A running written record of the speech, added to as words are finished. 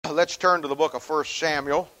let's turn to the book of 1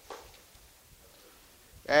 Samuel.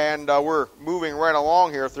 And we're moving right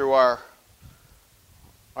along here through our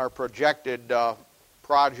projected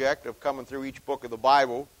project of coming through each book of the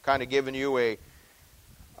Bible, kind of giving you an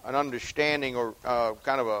understanding or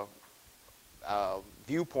kind of a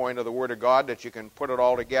viewpoint of the Word of God that you can put it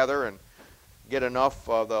all together and get enough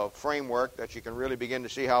of the framework that you can really begin to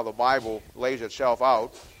see how the Bible lays itself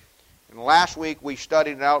out. And last week we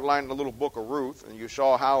studied and outlined the little book of Ruth, and you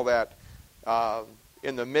saw how that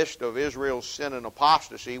in the midst of Israel's sin and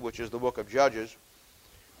apostasy, which is the book of Judges,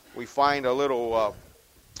 we find a little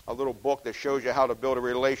book that shows you how to build a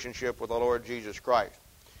relationship with the Lord Jesus Christ.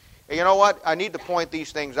 And you know what? I need to point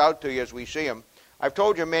these things out to you as we see them. I've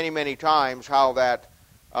told you many, many times how that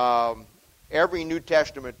every New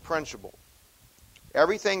Testament principle,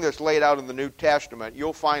 everything that's laid out in the New Testament,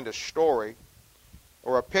 you'll find a story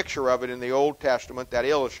or a picture of it in the Old Testament that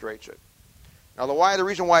illustrates it. Now, the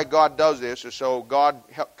reason why God does this is so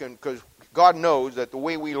because God knows that the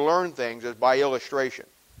way we learn things is by illustration.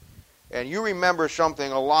 And you remember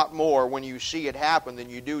something a lot more when you see it happen than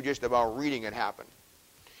you do just about reading it happen.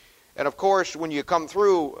 And of course, when you come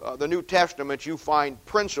through the New Testament, you find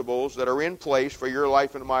principles that are in place for your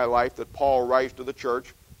life and my life that Paul writes to the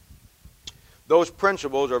church. Those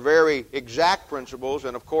principles are very exact principles,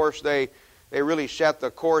 and of course they really set the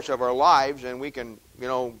course of our lives, and we can,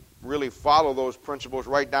 really follow those principles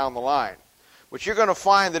right down the line. But you're going to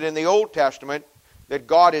find that in the Old Testament that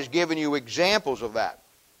God has given you examples of that.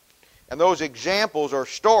 And those examples are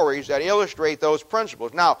stories that illustrate those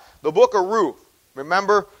principles. Now, the book of Ruth,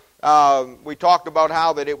 remember, we talked about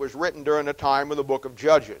how that it was written during the time of the book of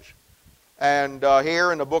Judges. And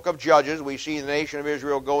here in the book of Judges, we see the nation of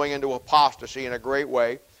Israel going into apostasy in a great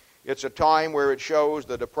way. It's a time where it shows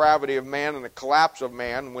the depravity of man and the collapse of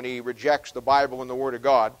man when he rejects the Bible and the Word of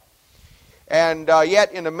God. And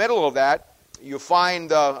yet, in the middle of that, you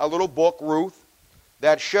find a little book, Ruth,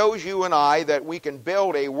 that shows you and I that we can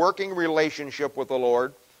build a working relationship with the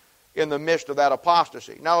Lord in the midst of that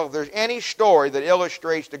apostasy. Now, if there's any story that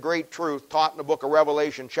illustrates the great truth taught in the book of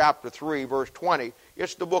Revelation chapter 3, verse 20,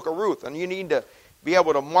 it's the book of Ruth. And you need to be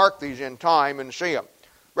able to mark these in time and see them.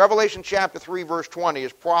 Revelation chapter 3, verse 20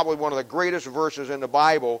 is probably one of the greatest verses in the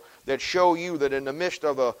Bible that show you that in the midst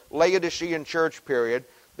of the Laodicean church period,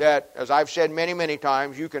 that, as I've said many, many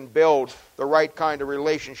times, you can build the right kind of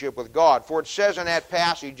relationship with God. For it says in that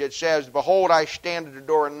passage, it says, "Behold, I stand at the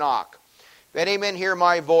door and knock. If any man hear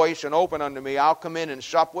my voice and open unto me, I'll come in and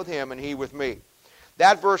sup with him and he with me."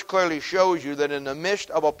 That verse clearly shows you that in the midst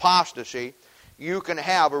of apostasy, you can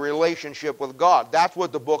have a relationship with God. That's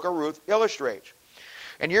what the book of Ruth illustrates.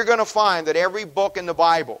 And you're going to find that every book in the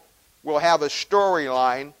Bible will have a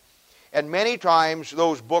storyline, and many times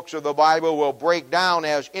those books of the Bible will break down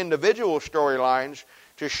as individual storylines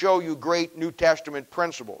to show you great New Testament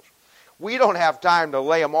principles. We don't have time to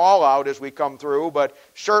lay them all out as we come through, but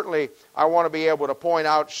certainly I want to be able to point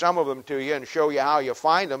out some of them to you and show you how you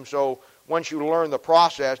find them, so once you learn the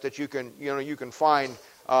process that you can find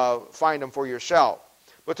them for yourself.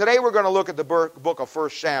 But today we're going to look at the book of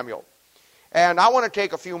 1 Samuel. And I want to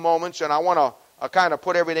take a few moments and I want to kind of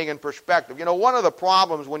put everything in perspective. One of the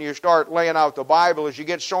problems when you start laying out the Bible is you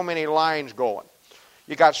get so many lines going.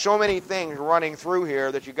 You got so many things running through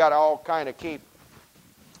here that you got to all kind of keep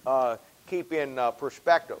in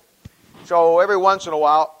perspective. So every once in a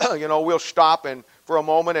while, we'll stop for a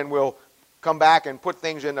moment and we'll come back and put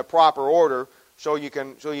things in the proper order so you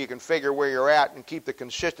can figure where you're at and keep the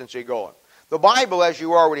consistency going. The Bible, as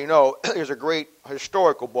you already know, is a great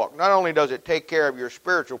historical book. Not only does it take care of your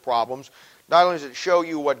spiritual problems, not only does it show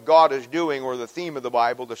you what God is doing, or the theme of the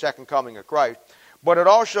Bible, the second coming of Christ, but it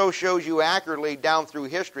also shows you accurately down through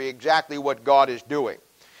history exactly what God is doing.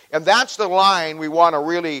 And that's the line we want to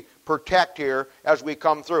really protect here as we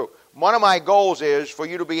come through. One of my goals is for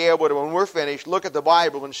you to be able to, when we're finished, look at the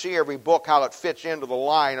Bible and see every book how it fits into the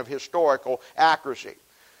line of historical accuracy.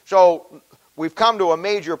 So we've come to a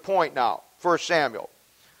major point now, 1 Samuel.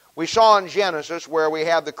 We saw in Genesis where we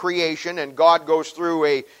have the creation and God goes through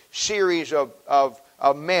a series of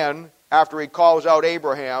men after he calls out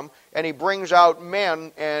Abraham, and he brings out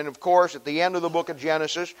men, and of course at the end of the book of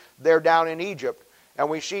Genesis they're down in Egypt. And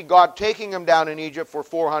we see God taking them down in Egypt for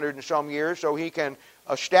 400 and some years so he can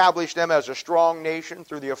establish them as a strong nation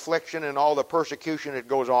through the affliction and all the persecution that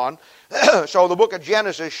goes on. So the book of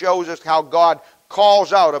Genesis shows us how God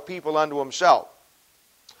calls out a people unto himself.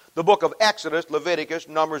 The book of Exodus, Leviticus,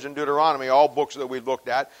 Numbers, and Deuteronomy, all books that we've looked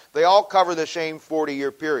at, they all cover the same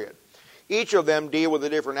 40-year period. Each of them deal with a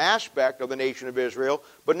different aspect of the nation of Israel,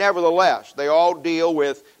 but nevertheless, they all deal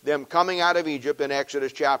with them coming out of Egypt in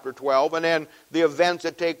Exodus chapter 12, and then the events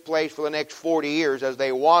that take place for the next 40 years as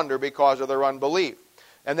they wander because of their unbelief.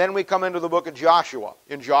 And then we come into the book of Joshua.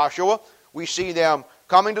 In Joshua, we see them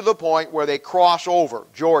coming to the point where they cross over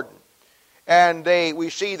Jordan. And we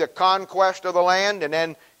see the conquest of the land, and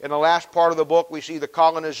then in the last part of the book we see the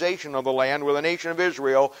colonization of the land, where the nation of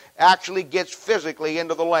Israel actually gets physically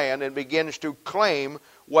into the land and begins to claim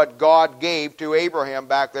what God gave to Abraham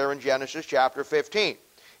back there in Genesis chapter 15.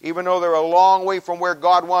 Even though they're a long way from where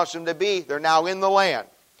God wants them to be, they're now in the land.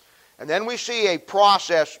 And then we see a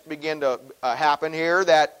process begin to happen here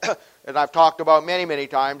that, as I've talked about many, many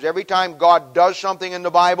times, every time God does something in the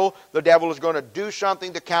Bible, the devil is going to do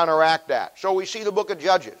something to counteract that. So we see the book of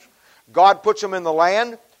Judges. God puts them in the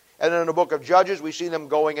land, and then in the book of Judges we see them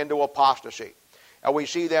going into apostasy. And we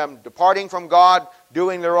see them departing from God,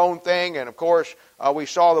 doing their own thing, and of course we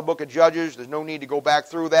saw the book of Judges. There's no need to go back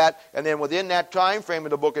through that. And then within that time frame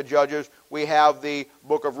of the book of Judges, we have the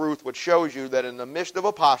book of Ruth, which shows you that in the midst of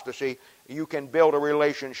apostasy, you can build a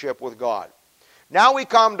relationship with God. Now we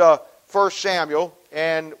come to 1 Samuel,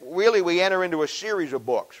 and really we enter into a series of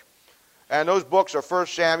books. And those books are 1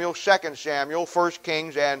 Samuel, 2 Samuel, 1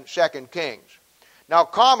 Kings, and 2 Kings. Now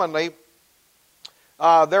commonly,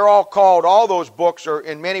 they're all called, all those books are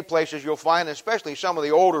in many places you'll find, especially some of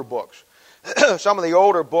the older books. Some of the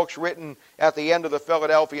older books written at the end of the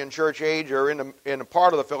Philadelphian church age, or in a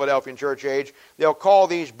part of the Philadelphian church age, they'll call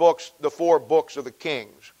these books the 4 books of the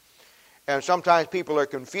kings. And sometimes people are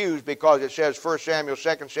confused because it says 1 Samuel,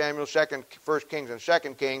 2 Samuel, 1 Kings, and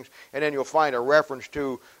 2 Kings, and then you'll find a reference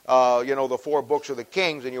to the 4 books of the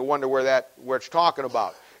kings, and you'll wonder where it's talking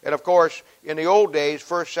about. And of course, in the old days,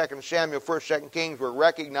 1, 2 Samuel, 1, 2 Kings were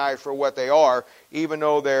recognized for what they are, even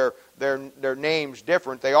though their names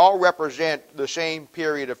different. They all represent the same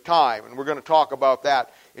period of time, and we're going to talk about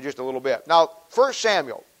that in just a little bit. Now, 1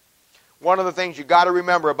 Samuel, one of the things you got to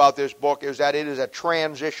remember about this book is that it is a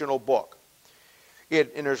transitional book.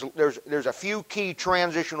 And there's a few key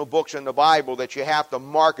transitional books in the Bible that you have to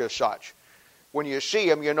mark as such. When you see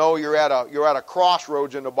them, you know you're at a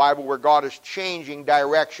crossroads in the Bible where God is changing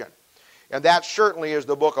direction. And that certainly is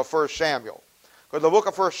the book of 1 Samuel. Because the book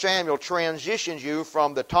of 1 Samuel transitions you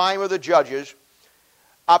from the time of the judges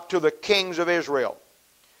up to the kings of Israel.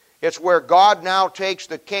 It's where God now takes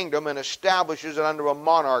the kingdom and establishes it under a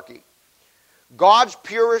monarchy. God's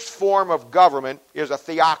purest form of government is a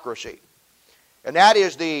theocracy. And that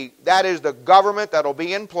is the government that will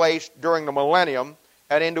be in place during the millennium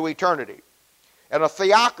and into eternity. And a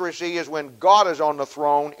theocracy is when God is on the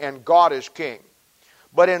throne and God is king.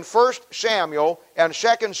 But in 1 Samuel and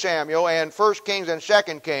 2 Samuel and 1 Kings and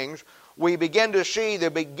 2 Kings, we begin to see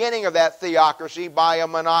the beginning of that theocracy by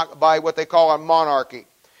what they call a monarchy.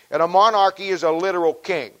 And a monarchy is a literal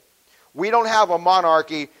king. We don't have a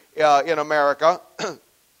monarchy in America,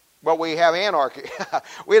 but we have anarchy.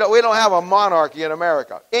 we don't have a monarchy in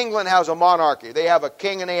America. England has a monarchy. They have a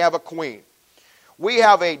king and they have a queen. We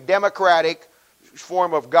have a democratic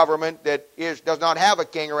form of government that does not have a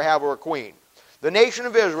king or have a queen. The nation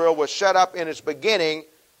of Israel was set up in its beginning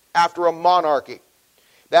after a monarchy.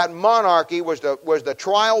 That monarchy was the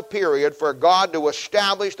trial period for God to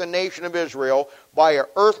establish the nation of Israel by an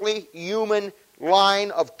earthly human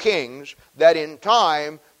line of kings, that in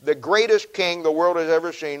time the greatest king the world has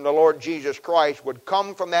ever seen, the Lord Jesus Christ, would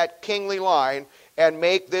come from that kingly line and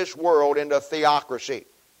make this world into theocracy.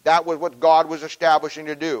 That was what God was establishing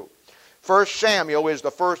to do. 1 Samuel is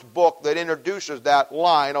the first book that introduces that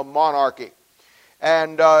line of monarchy.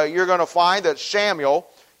 And you're going to find that Samuel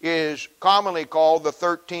is commonly called the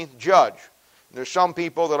 13th judge. There's some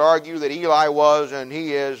people that argue that Eli was and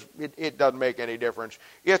he is. It doesn't make any difference.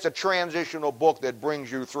 It's a transitional book that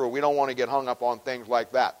brings you through. We don't want to get hung up on things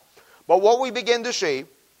like that. But what we begin to see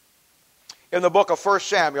in the book of 1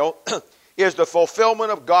 Samuel is the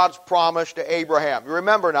fulfillment of God's promise to Abraham. You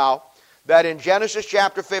remember now that in Genesis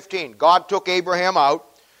chapter 15, God took Abraham out,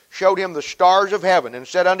 showed him the stars of heaven, and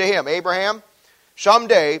said unto him, Abraham,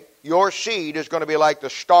 someday your seed is going to be like the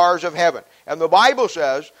stars of heaven. And the Bible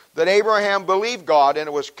says that Abraham believed God and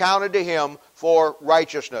it was counted to him for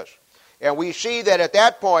righteousness. And we see that at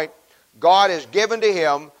that point, God has given to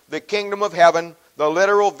him the kingdom of heaven, the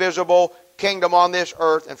literal, visible kingdom on this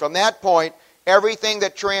earth. And from that point, everything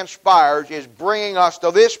that transpires is bringing us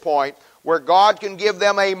to this point where God can give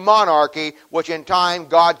them a monarchy, which in time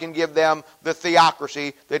God can give them the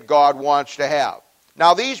theocracy that God wants to have.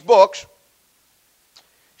 Now these books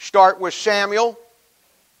start with Samuel,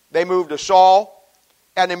 they move to Saul,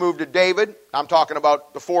 and they move to David. I'm talking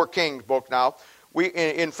about the 4 Kings book now.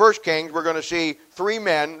 In 1 Kings, we're going to see three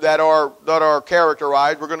men that are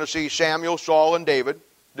characterized. We're going to see Samuel, Saul, and David.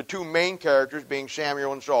 The two main characters being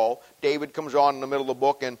Samuel and Saul. David comes on in the middle of the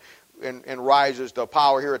book and rises to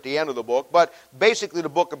power here at the end of the book. But basically the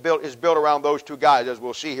book is built around those two guys, as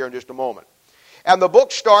we'll see here in just a moment. And the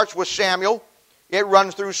book starts with Samuel. It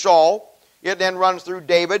runs through Saul. It then runs through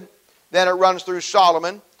David. Then it runs through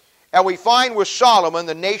Solomon. And we find with Solomon,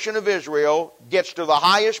 the nation of Israel gets to the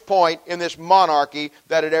highest point in this monarchy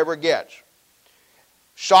that it ever gets.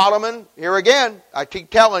 Solomon, here again, I keep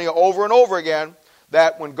telling you over and over again,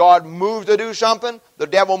 that when God moves to do something, the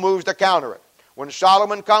devil moves to counter it. When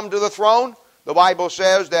Solomon comes to the throne, the Bible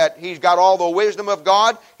says that he's got all the wisdom of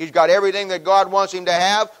God. He's got everything that God wants him to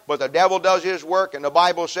have, but the devil does his work. And the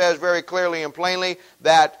Bible says very clearly and plainly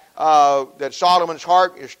that Solomon's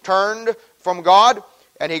heart is turned from God,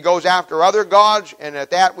 and he goes after other gods, and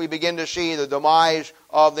at that we begin to see the demise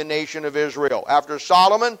of the nation of Israel. After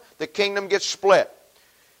Solomon, the kingdom gets split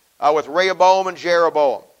with Rehoboam and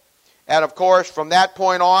Jeroboam. And of course, from that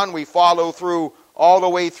point on, we follow through all the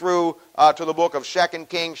way through to the book of 2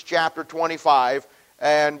 Kings chapter 25.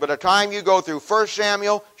 And by the time you go through 1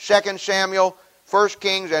 Samuel, 2 Samuel, 1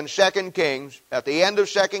 Kings, and 2 Kings, at the end of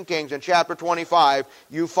 2 Kings in chapter 25,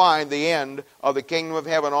 you find the end of the kingdom of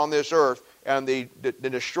heaven on this earth and the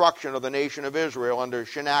destruction of the nation of Israel under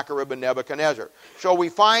Sennacherib and Nebuchadnezzar. So we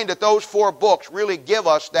find that those four books really give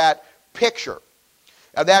us that picture.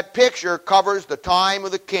 And that picture covers the time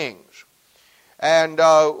of the kings. And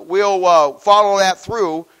we'll follow that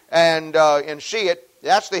through and see it.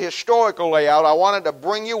 That's the historical layout. I wanted to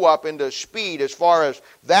bring you up into speed as far as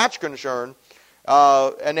that's concerned.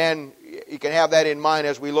 And then you can have that in mind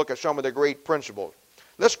as we look at some of the great principles.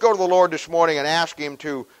 Let's go to the Lord this morning and ask Him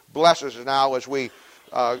to bless us now as we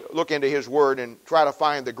look into His Word and try to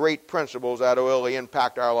find the great principles that will really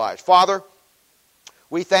impact our lives. Father,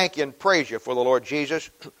 we thank you and praise you for the Lord Jesus.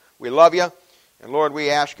 We love you. And Lord, we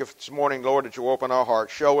ask you this morning, Lord, that you open our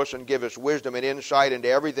hearts. Show us and give us wisdom and insight into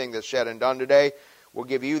everything that's said and done today. We'll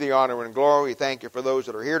give you the honor and glory. We thank you for those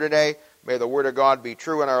that are here today. May the Word of God be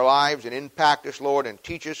true in our lives and impact us, Lord, and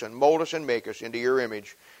teach us and mold us and make us into your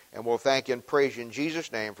image. And we'll thank you and praise you in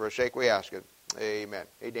Jesus' name. For a sake we ask it. Amen.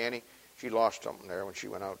 Hey, Danny, she lost something there when she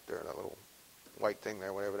went out there, that little white thing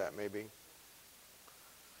there, whatever that may be.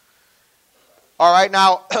 All right,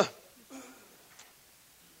 now,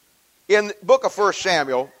 in the book of 1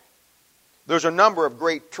 Samuel, there's a number of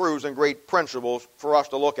great truths and great principles for us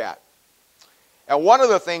to look at. And one of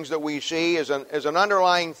the things that we see is an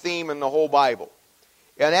underlying theme in the whole Bible.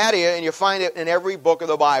 And that is, and you find it in every book of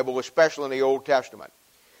the Bible, especially in the Old Testament.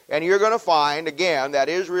 And you're going to find, again, that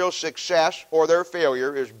Israel's success or their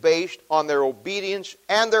failure is based on their obedience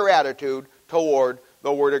and their attitude toward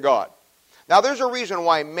the Word of God. Now, there's a reason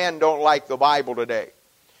why men don't like the Bible today.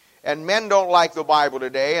 And men don't like the Bible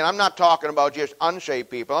today, and I'm not talking about just unsaved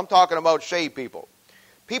people. I'm talking about saved people.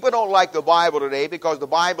 People don't like the Bible today because the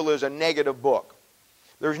Bible is a negative book.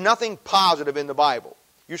 There's nothing positive in the Bible.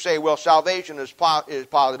 You say, well, salvation is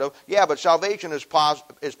positive. Yeah, but salvation is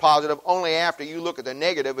positive only after you look at the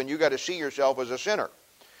negative and you got to see yourself as a sinner.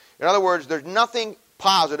 In other words, there's nothing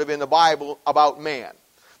positive in the Bible about man.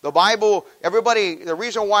 The Bible, the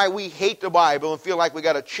reason why we hate the Bible and feel like we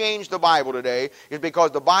got to change the Bible today is because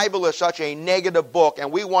the Bible is such a negative book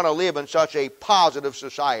and we want to live in such a positive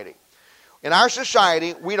society. In our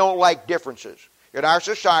society, we don't like differences. In our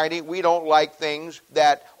society, we don't like things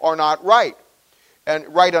that are not right and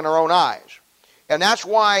right in our own eyes. And that's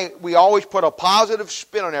why we always put a positive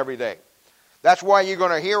spin on everything. That's why you're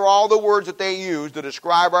going to hear all the words that they use to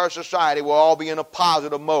describe our society will all be in a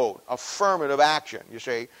positive mode, affirmative action, you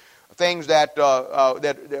see. Things that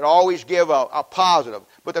always give a positive.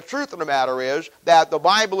 But the truth of the matter is that the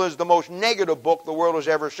Bible is the most negative book the world has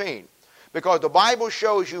ever seen. Because the Bible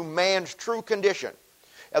shows you man's true condition.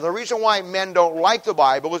 And the reason why men don't like the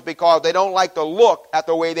Bible is because they don't like to look at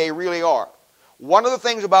the way they really are. One of the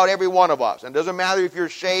things about every one of us, and it doesn't matter if you're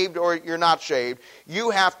saved or you're not saved, you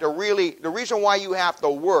have to the reason why you have to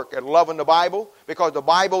work at loving the Bible, because the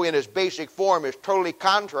Bible in its basic form is totally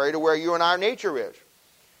contrary to where you and our nature is.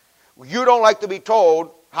 You don't like to be told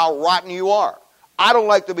how rotten you are. I don't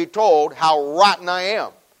like to be told how rotten I am.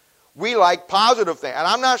 We like positive things. And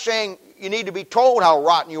I'm not saying you need to be told how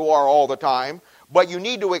rotten you are all the time, but you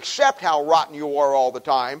need to accept how rotten you are all the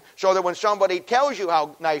time so that when somebody tells you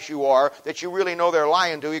how nice you are, that you really know they're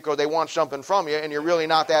lying to you because they want something from you and you're really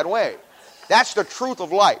not that way. That's the truth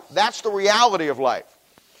of life. That's the reality of life.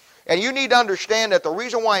 And you need to understand that the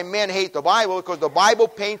reason why men hate the Bible is because the Bible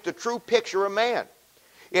paints the true picture of man.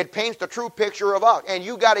 It paints the true picture of us. And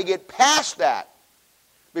you got to get past that.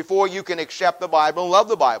 before you can accept the Bible and love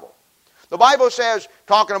the Bible. The Bible says,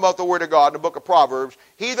 talking about the Word of God in the book of Proverbs,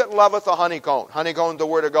 he that loveth the honeycomb, honeycomb is the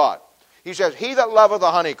Word of God. He says, he that loveth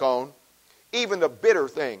the honeycomb, even the bitter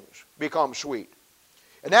things become sweet.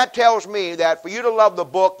 And that tells me that for you to love the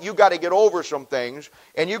book, you've got to get over some things,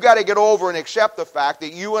 and you've got to get over and accept the fact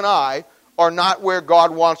that you and I are not where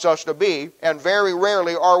God wants us to be, and very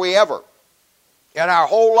rarely are we ever. And our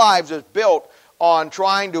whole lives is built on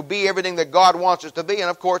trying to be everything that God wants us to be, and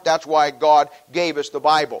of course that's why God gave us the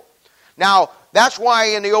Bible. Now, that's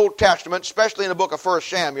why in the Old Testament, especially in the book of 1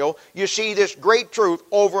 Samuel, you see this great truth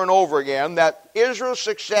over and over again, that Israel's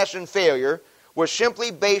success and failure was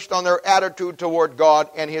simply based on their attitude toward God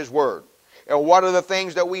and His Word. And one of the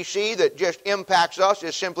things that we see that just impacts us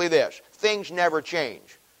is simply this: things never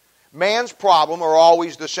change. Man's problems are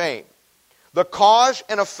always the same. The cause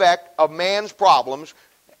and effect of man's problems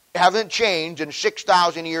haven't changed in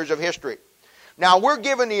 6,000 years of history. Now, we're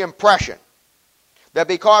given the impression that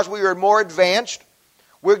because we are more advanced,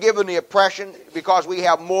 we're given the impression, because we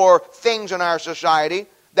have more things in our society,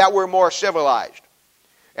 that we're more civilized.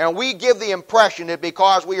 And we give the impression that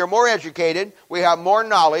because we are more educated, we have more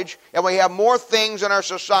knowledge, and we have more things in our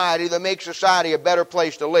society that make society a better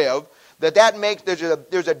place to live, that makes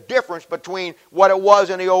there's a difference between what it was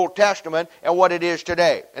in the Old Testament and what it is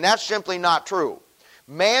today. And that's simply not true.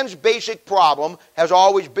 Man's basic problem has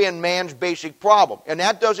always been man's basic problem, and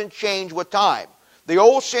that doesn't change with time. The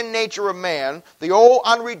old sin nature of man, the old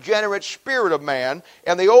unregenerate spirit of man,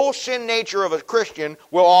 and the old sin nature of a Christian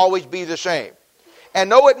will always be the same.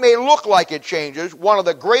 And though it may look like it changes, one of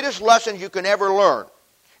the greatest lessons you can ever learn,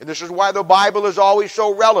 and this is why the Bible is always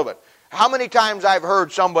so relevant. How many times I've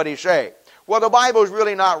heard somebody say, well, the Bible is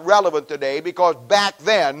really not relevant today because back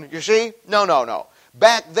then, you see? No.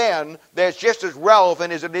 Back then, that's just as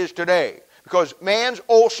relevant as it is today, because man's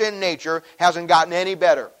old sin nature hasn't gotten any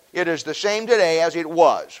better. It is the same today as it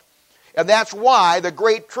was. And that's why the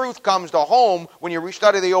great truth comes to home when you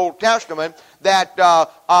study the Old Testament, that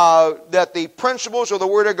the principles of the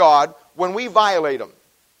Word of God, when we violate them,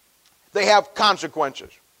 they have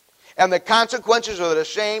consequences. And the consequences are the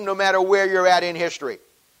same no matter where you're at in history.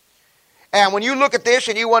 And when you look at this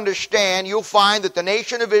and you understand, you'll find that the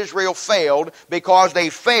nation of Israel failed because they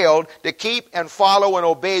failed to keep and follow and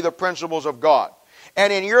obey the principles of God.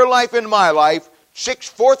 And in your life and my life,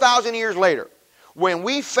 4,000 years later, when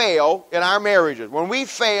we fail in our marriages, when we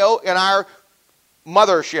fail in our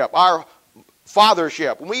mothership, our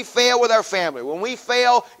fathership, when we fail with our family, when we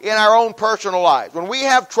fail in our own personal lives, when we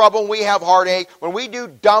have trouble, when we have heartache, when we do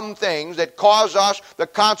dumb things that cause us the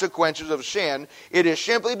consequences of sin, it is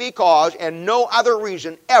simply because, and no other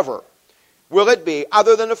reason ever, will it be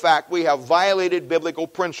other than the fact we have violated biblical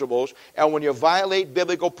principles. And when you violate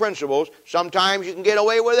biblical principles, sometimes you can get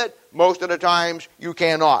away with it, most of the times you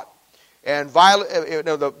cannot. And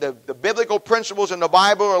the biblical principles in the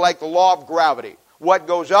Bible are like the law of gravity. What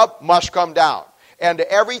goes up must come down. And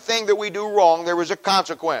to everything that we do wrong, there is a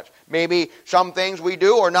consequence. Maybe some things we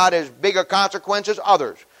do are not as big a consequence as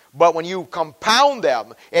others. But when you compound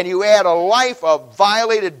them and you add a life of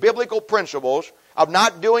violated biblical principles, of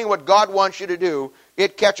not doing what God wants you to do,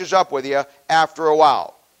 it catches up with you after a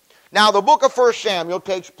while. Now, the book of 1 Samuel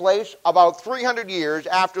takes place about 300 years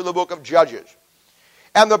after the book of Judges.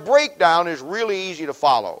 And the breakdown is really easy to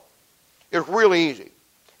follow. It's really easy.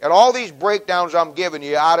 And all these breakdowns I'm giving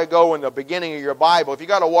you ought to go in the beginning of your Bible. If you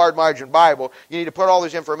got a wide margin Bible, you need to put all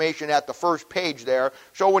this information at the first page there.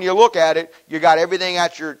 So when you look at it, you got everything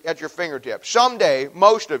at your fingertips. Someday,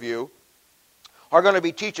 most of you are going to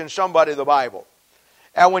be teaching somebody the Bible.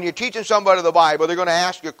 And when you're teaching somebody the Bible, they're going to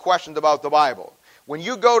ask you questions about the Bible. When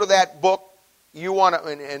you go to that book, you want to,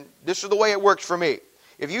 and this is the way it works for me.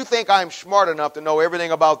 If you think I'm smart enough to know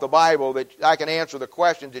everything about the Bible, that I can answer the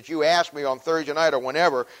questions that you ask me on Thursday night or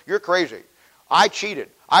whenever, you're crazy. I cheated.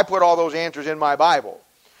 I put all those answers in my Bible.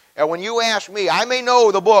 And when you ask me, I may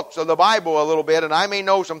know the books of the Bible a little bit, and I may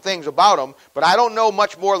know some things about them, but I don't know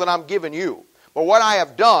much more than I'm giving you. But what I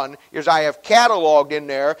have done is I have cataloged in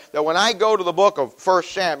there that when I go to the book of 1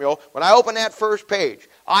 Samuel, when I open that first page,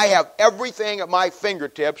 I have everything at my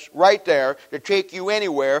fingertips right there to take you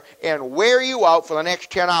anywhere and wear you out for the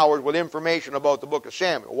next 10 hours with information about the book of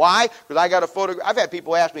Samuel. Why? Because I got a photograph. I've had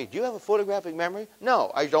people ask me, do you have a photographic memory? No,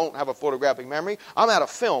 I don't have a photographic memory. I'm out of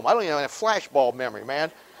film. I don't even have a flashbulb memory, man.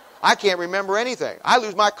 I can't remember anything. I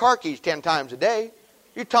lose my car keys 10 times a day.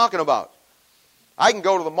 What are you talking about? I can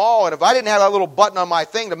go to the mall, and if I didn't have that little button on my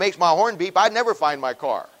thing that makes my horn beep, I'd never find my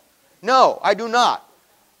car. No, I do not.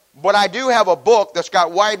 But I do have a book that's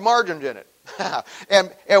got wide margins in it.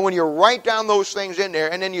 and when you write down those things in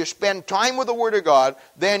there, and then you spend time with the Word of God,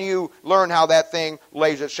 then you learn how that thing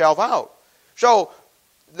lays itself out. So,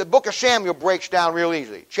 the book of Samuel breaks down real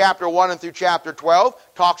easily. Chapter 1 and through chapter 12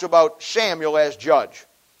 talks about Samuel as judge.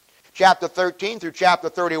 Chapter 13 through chapter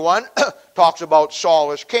 31 talks about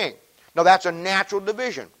Saul as king. Now that's a natural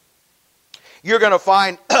division. You're going to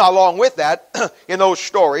find, along with that, in those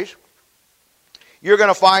stories, you're going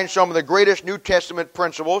to find some of the greatest New Testament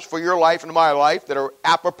principles for your life and my life that are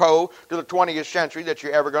apropos to the 20th century that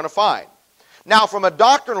you're ever going to find. Now, from a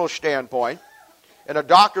doctrinal standpoint,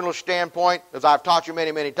 as I've taught you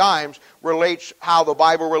many, many times, relates how the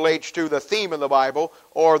Bible relates to the theme of the Bible,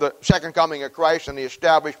 or the second coming of Christ and the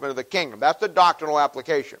establishment of the kingdom. That's the doctrinal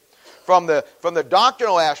application. From the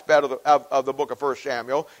doctrinal aspect of the book of 1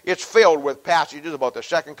 Samuel, it's filled with passages about the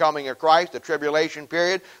second coming of Christ, the tribulation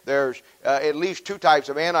period. There's at least two types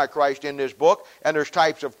of Antichrist in this book, and there's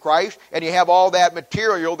types of Christ. And you have all that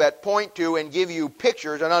material that point to and give you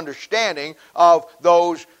pictures and understanding of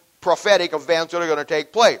those prophetic events that are going to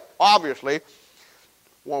take place. Obviously,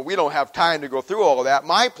 well, we don't have time to go through all of that.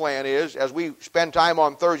 My plan is, as we spend time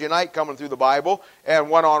on Thursday night coming through the Bible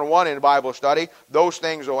and one-on-one in Bible study, those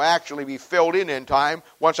things will actually be filled in time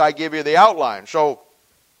once I give you the outline. So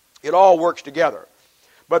it all works together.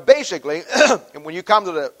 But basically, when you come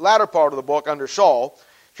to the latter part of the book under Saul,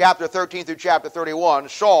 chapter 13 through chapter 31,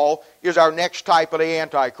 Saul is our next type of the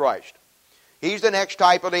Antichrist. He's the next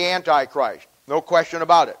type of the Antichrist. No question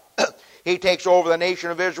about it. He takes over the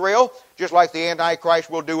nation of Israel, just like the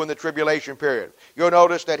Antichrist will do in the tribulation period. You'll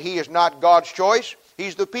notice that he is not God's choice,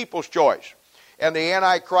 he's the people's choice. And the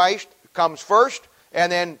Antichrist comes first,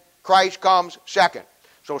 and then Christ comes second.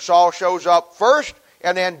 So Saul shows up first,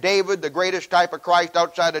 and then David, the greatest type of Christ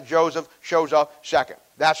outside of Joseph, shows up second.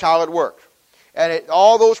 That's how it works. And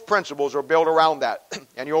all those principles are built around that.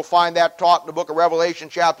 And you'll find that taught in the book of Revelation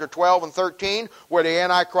chapter 12 and 13, where the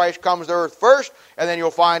Antichrist comes to earth first, and then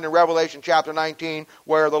you'll find in Revelation chapter 19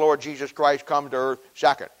 where the Lord Jesus Christ comes to earth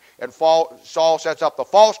second. And Saul sets up the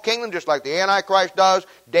false kingdom just like the Antichrist does.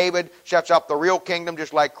 David sets up the real kingdom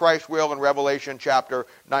just like Christ will in Revelation chapter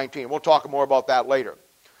 19. We'll talk more about that later.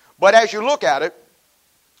 But as you look at it,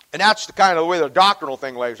 and that's the kind of the way the doctrinal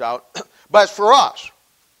thing lays out, but for us,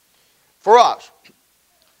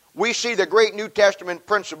 we see the great New Testament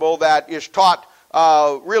principle that is taught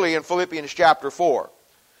really in Philippians chapter 4.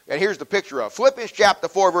 And here's the picture of it. Philippians chapter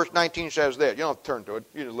 4 verse 19 says this. You don't have to turn to it.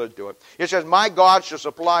 You just listen to it. It says, "My God shall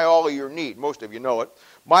supply all of your need." Most of you know it.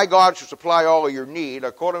 "My God shall supply all of your need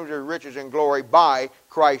according to his riches and glory by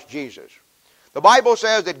Christ Jesus." The Bible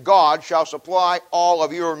says that God shall supply all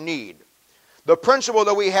of your need. The principle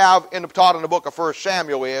that we have taught in the book of 1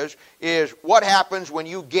 Samuel is what happens when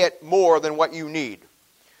you get more than what you need.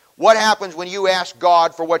 What happens when you ask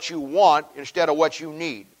God for what you want instead of what you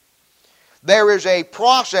need? There is a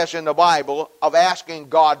process in the Bible of asking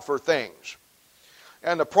God for things.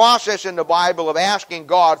 And the process in the Bible of asking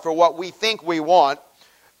God for what we think we want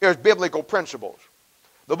is biblical principles.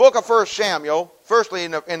 The book of 1 Samuel, firstly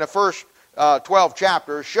in the first 12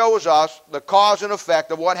 chapters, shows us the cause and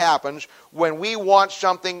effect of what happens when we want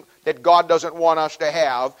something that God doesn't want us to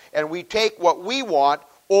have, and we take what we want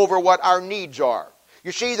over what our needs are.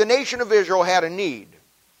 You see, the nation of Israel had a need.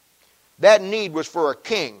 That need was for a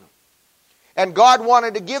king. And God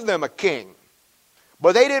wanted to give them a king.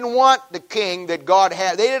 But they didn't want the king that God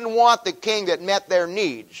had. They didn't want the king that met their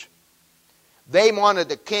needs. They wanted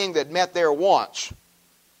the king that met their wants.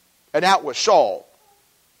 And that was Saul.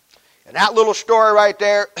 And that little story right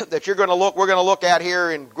there that we're going to look at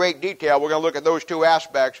here in great detail, we're going to look at those two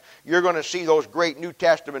aspects. You're going to see those great New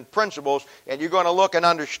Testament principles, and you're going to look and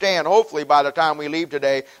understand, hopefully by the time we leave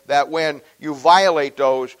today, that when you violate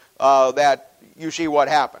those, that you see what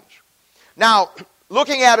happens. Now,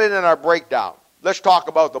 looking at it in our breakdown, let's talk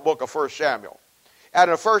about the book of 1 Samuel. And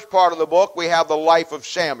in the first part of the book, we have the life of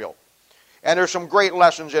Samuel. And there's some great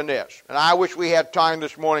lessons in this. And I wish we had time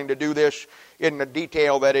this morning to do this in the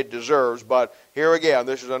detail that it deserves. But here again,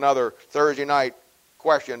 this is another Thursday night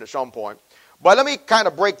question at some point. But let me kind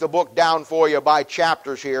of break the book down for you by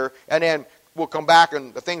chapters here. And then we'll come back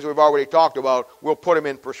and the things we've already talked about, we'll put them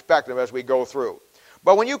in perspective as we go through.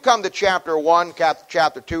 But when you come to chapter 1,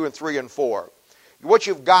 chapter 2, and 3, and 4, what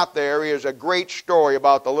you've got there is a great story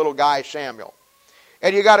about the little guy Samuel.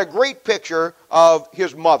 And you got a great picture of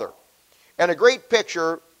his mother. And a great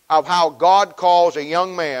picture of how God calls a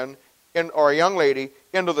young man or a young lady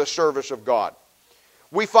into the service of God.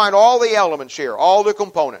 We find all the elements here, all the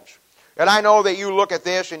components. And I know that you look at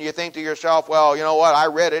this and you think to yourself, well, you know what, I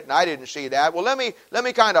read it and I didn't see that. Well, let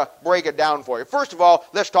me kind of break it down for you. First of all,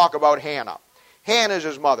 let's talk about Hannah. Hannah is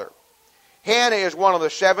his mother. Hannah is one of the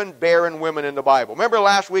 7 barren women in the Bible. Remember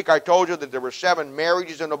last week I told you that there were 7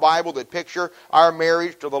 marriages in the Bible that picture our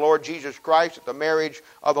marriage to the Lord Jesus Christ at the marriage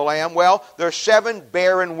of the Lamb? Well, there are 7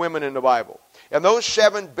 barren women in the Bible. And those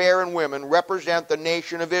 7 barren women represent the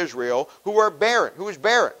nation of Israel who is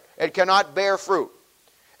barren and cannot bear fruit.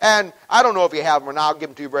 And I don't know if you have them or not. I'll give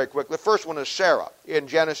them to you very quickly. The first one is Sarah in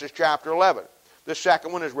Genesis chapter 11. The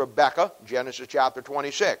second one is Rebekah, Genesis chapter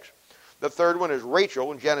 26. The third one is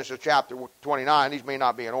Rachel in Genesis chapter 29. These may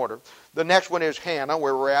not be in order. The next one is Hannah,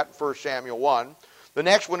 where we're at in 1 Samuel 1. The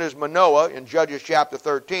next one is Manoah in Judges chapter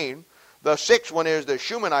 13. The sixth one is the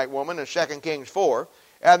Shunammite woman in 2 Kings 4.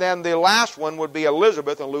 And then the last one would be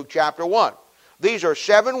Elizabeth in Luke chapter 1. These are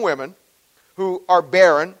 7 women who are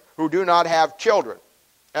barren, who do not have children.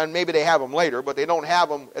 And maybe they have them later, but they don't have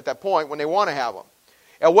them at that point when they want to have them.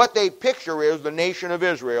 And what they picture is the nation of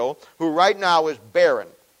Israel, who right now is barren.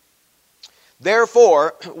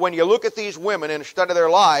 Therefore, when you look at these women and study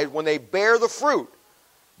their lives, when they bear the fruit,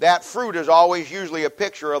 that fruit is always usually a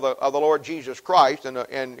picture of the Lord Jesus Christ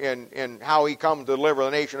and how He comes to deliver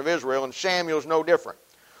the nation of Israel, and Samuel's no different.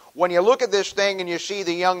 When you look at this thing and you see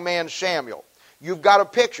the young man Samuel, you've got a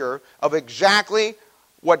picture of exactly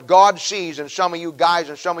what God sees in some of you guys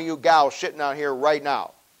and some of you gals sitting out here right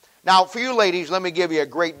now. Now, for you ladies, let me give you a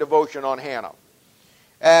great devotion on Hannah.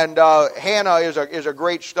 And Hannah is a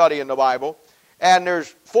great study in the Bible. And there's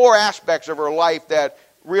 4 aspects of her life that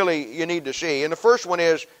really you need to see. And the first one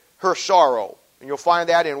is her sorrow. And you'll find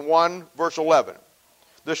that in 1 verse 11.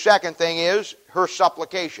 The second thing is her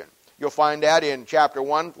supplication. You'll find that in chapter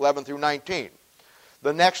 1, 11 through 19.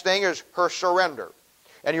 The next thing is her surrender.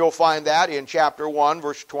 And you'll find that in chapter 1,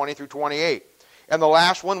 verse 20 through 28. And the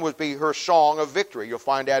last one would be her song of victory. You'll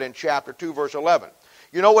find that in chapter 2, verse 11.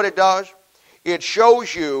 You know what it does? It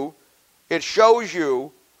shows you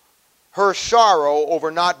her sorrow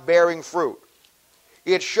over not bearing fruit.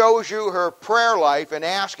 It shows you her prayer life and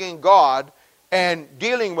asking God and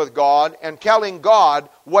dealing with God and telling God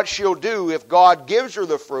what she'll do if God gives her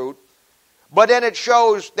the fruit. But then it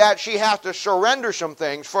shows that she has to surrender some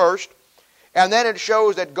things first. And then it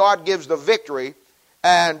shows that God gives the victory.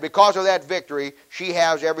 And because of that victory, she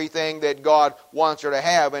has everything that God wants her to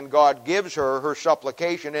have. And God gives her her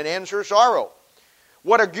supplication and ends her sorrow.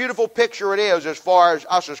 What a beautiful picture it is as far as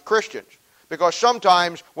us as Christians. Because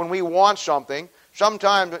sometimes when we want something,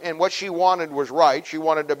 sometimes, and what she wanted was right, she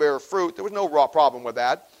wanted to bear fruit, there was no raw problem with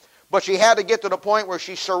that. But she had to get to the point where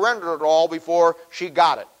she surrendered it all before she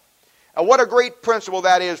got it. And what a great principle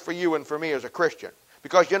that is for you and for me as a Christian.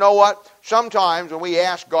 Because you know what? Sometimes when we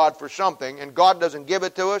ask God for something and God doesn't give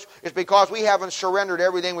it to us, it's because we haven't surrendered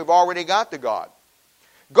everything we've already got to God.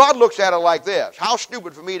 God looks at it like this. How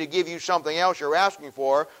stupid for me to give you something else you're asking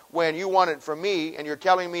for when you want it from me and you're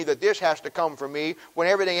telling me that this has to come from me when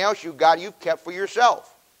everything else you've got you've kept for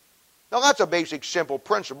yourself. Now that's a basic simple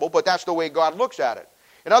principle, but that's the way God looks at it.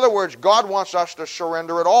 In other words, God wants us to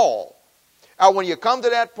surrender it all. Now when you come to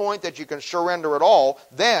that point that you can surrender it all,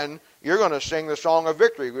 then you're going to sing the song of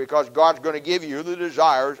victory because God's going to give you the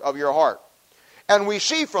desires of your heart. And we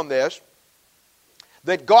see from this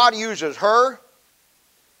that God uses her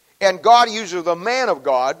and God uses the man of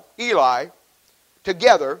God, Eli,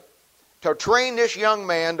 together to train this young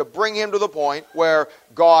man to bring him to the point where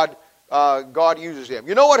God uses him.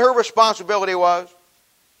 You know what her responsibility was?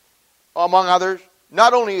 Among others,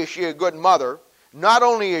 not only is she a good mother, not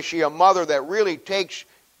only is she a mother that really takes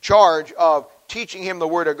charge of teaching him the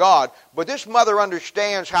Word of God, but this mother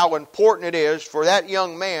understands how important it is for that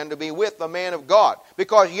young man to be with the man of God.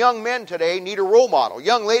 Because young men today need a role model.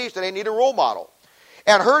 Young ladies today need a role model.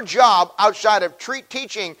 And her job, outside of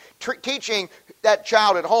teaching that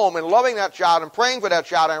child at home and loving that child and praying for that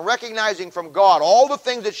child and recognizing from God all the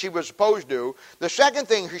things that she was supposed to do, the second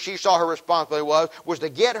thing she saw her responsibility was to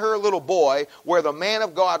get her little boy where the man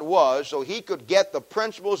of God was so he could get the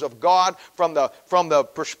principles of God from the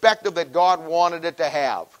perspective that God wanted it to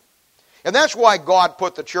have. And that's why God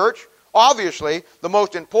put the church. Obviously, the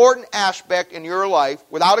most important aspect in your life,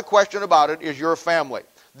 without a question about it, is your family.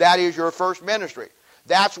 That is your first ministry.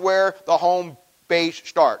 That's where the home base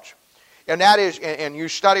starts. And that is, and you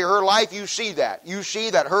study her life, you see that. You see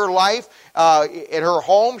that her life, in her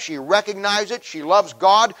home, she recognizes it. She loves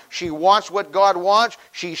God. She wants what God wants.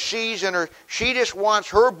 She sees in her, she just wants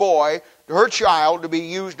her boy, her child, to be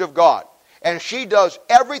used of God. And she does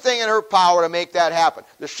everything in her power to make that happen.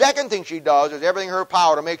 The second thing she does is everything in her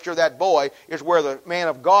power to make sure that boy is where the man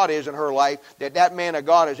of God is in her life, that man of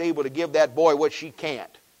God is able to give that boy what she can't.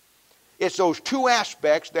 It's those two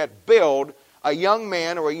aspects that build a young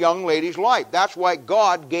man or a young lady's life. That's why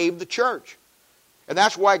God gave the church. And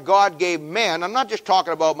that's why God gave men, I'm not just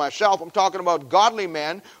talking about myself, I'm talking about godly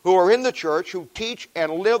men who are in the church who teach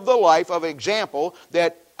and live the life of example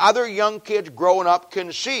that other young kids growing up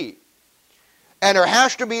can see. And there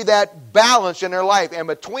has to be that balance in their life. And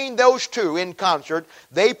between those two in concert,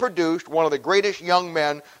 they produced one of the greatest young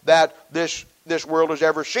men that this world has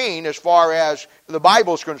ever seen as far as the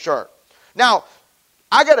Bible is concerned. Now,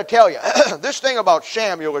 I got to tell you, this thing about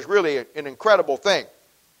Samuel is really an incredible thing.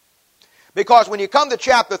 Because when you come to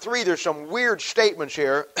chapter 3, there's some weird statements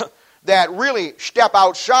here that really step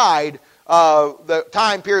outside the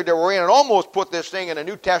time period that we're in and almost put this thing in a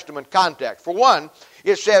New Testament context. For one,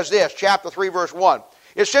 it says this, chapter 3, verse 1.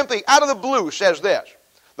 It simply, out of the blue, says this,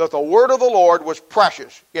 that the word of the Lord was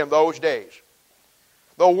precious in those days.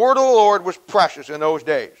 The word of the Lord was precious in those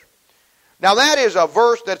days. Now that is a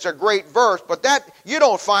verse that's a great verse, but that you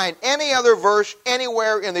don't find any other verse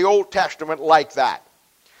anywhere in the Old Testament like that.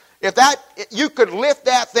 If you could lift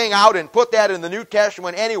that thing out and put that in the New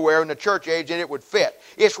Testament anywhere in the church age and it would fit.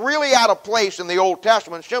 It's really out of place in the Old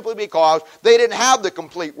Testament simply because they didn't have the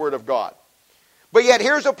complete Word of God. But yet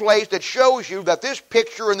here's a place that shows you that this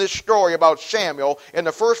picture and this story about Samuel in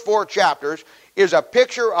the first 4 chapters is a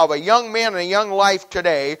picture of a young man and a young life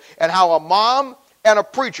today, and how a mom and a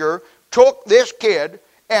preacher took this kid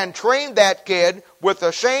and trained that kid with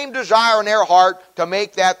the same desire in their heart to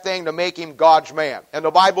make that thing, to make him God's man. And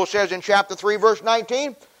the Bible says in chapter 3, verse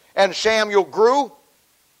 19, and Samuel grew,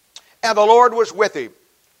 and the Lord was with him,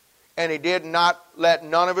 and he did not let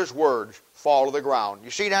none of his words fall to the ground.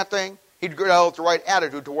 You see that thing? He developed the right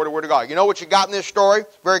attitude toward the Word of God. You know what you got in this story?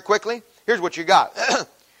 Very quickly. Here's what you got.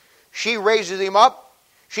 She raises him up.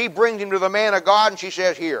 She brings him to the man of God, and she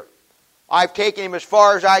says, here, I've taken him as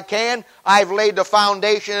far as I can. I've laid the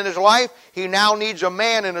foundation in his life. He now needs a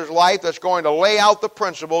man in his life that's going to lay out the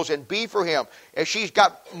principles and be for him. And she's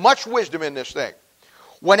got much wisdom in this thing.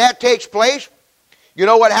 When that takes place, you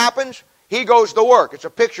know what happens? He goes to work. It's a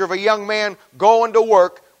picture of a young man going to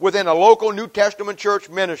work within a local New Testament church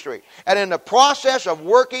ministry. And in the process of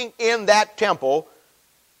working in that temple,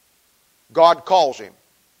 God calls him.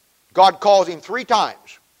 God calls him 3 times.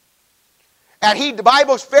 And the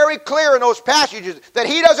Bible's very clear in those passages that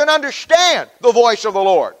he doesn't understand the voice of the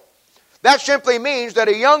Lord. That simply means that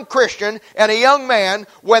a young Christian and a young man,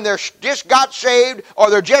 when they're just got saved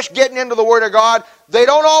or they're just getting into the Word of God, they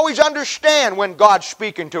don't always understand when God's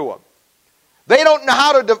speaking to them. They don't know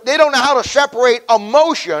how to separate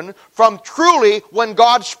emotion from truly when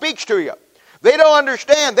God speaks to you. They don't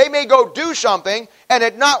understand. They may go do something and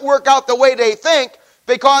it not work out the way they think,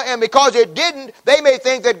 because it didn't, they may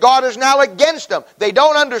think that God is now against them. They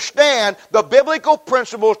don't understand the biblical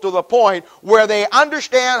principles to the point where they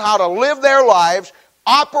understand how to live their lives,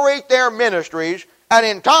 operate their ministries, and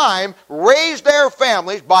in time raise their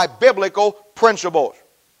families by biblical principles.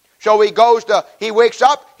 So he wakes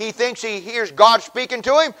up, he thinks he hears God speaking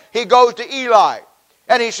to him, he goes to Eli.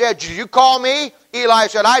 And he said, did you call me? Eli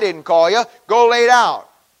said, I didn't call you, go lay down.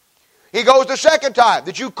 He goes the second time,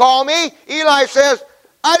 did you call me? Eli says,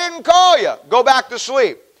 I didn't call you, go back to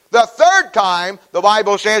sleep. The third time, the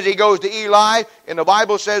Bible says he goes to Eli, and the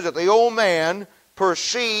Bible says that the old man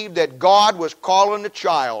perceived that God was calling the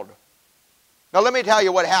child. Now let me tell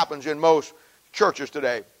you what happens in most churches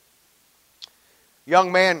today.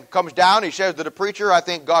 Young man comes down, he says to the preacher, I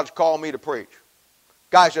think God's calling me to preach.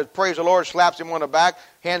 Guy says, praise the Lord, slaps him on the back,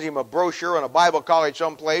 hands him a brochure on a Bible college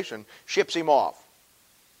someplace, and ships him off.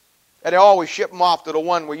 And they always ship him off to the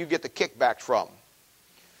one where you get the kickbacks from.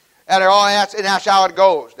 And that's how it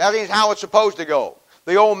goes. That is how it's supposed to go.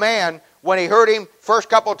 The old man, when he heard him first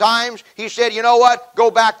couple times, he said, you know what? Go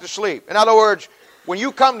back to sleep. In other words, when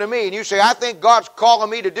you come to me and you say, I think God's calling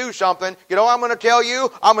me to do something, you know what I'm going to tell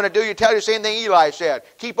you? I'm going to tell you the same thing Eli said.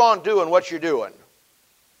 Keep on doing what you're doing.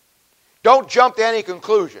 Don't jump to any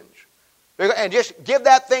conclusions. And just give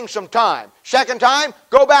that thing some time. Second time,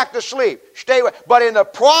 go back to sleep. Stay away. But in the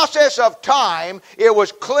process of time, it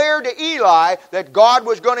was clear to Eli that God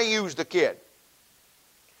was going to use the kid.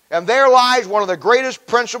 And there lies one of the greatest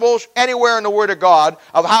principles anywhere in the Word of God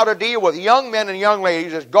of how to deal with young men and young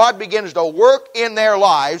ladies as God begins to work in their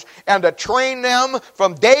lives and to train them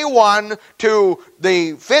from day one to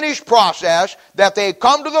the finished process, that they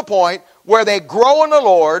come to the point where they grow in the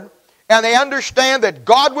Lord and they understand that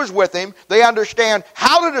God was with him. They understand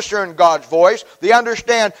how to discern God's voice. They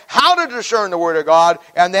understand how to discern the Word of God.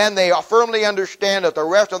 And then they firmly understand that the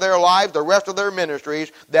rest of their lives, the rest of their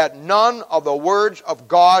ministries, that none of the words of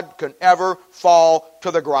God can ever fall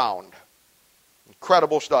to the ground.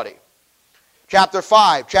 Incredible study. Chapter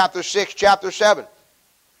 5, chapter 6, chapter 7.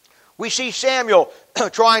 We see Samuel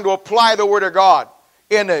trying to apply the Word of God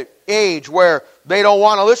in age where they don't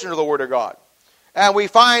want to listen to the Word of God. And we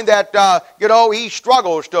find that, he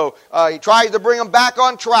struggles to, he tries to bring them back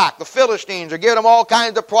on track. The Philistines are giving him all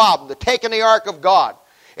kinds of problems. They're taking the ark of God.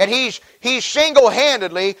 And he's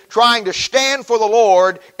single-handedly trying to stand for the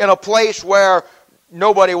Lord in a place where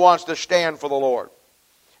nobody wants to stand for the Lord.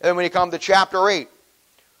 And then when you come to chapter 8,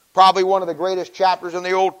 probably one of the greatest chapters in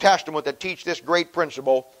the Old Testament that teach this great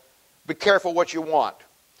principle, be careful what you want.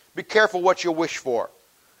 Be careful what you wish for.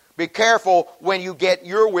 Be careful when you get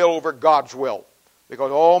your will over God's will.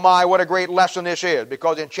 Because, oh my, what a great lesson this is.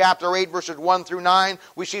 Because in chapter 8, verses 1 through 9,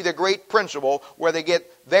 we see the great principle where they get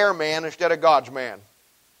their man instead of God's man.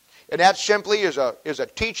 And that simply is a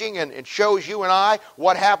teaching, and it shows you and I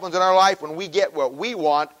what happens in our life when we get what we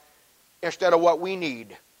want instead of what we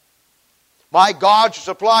need. My God shall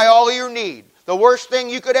supply all your need. The worst thing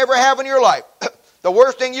you could ever have in your life, the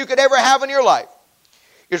worst thing you could ever have in your life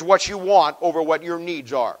is what you want over what your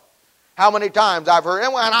needs are. How many times I've heard,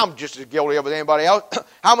 and I'm just as guilty of it as anybody else,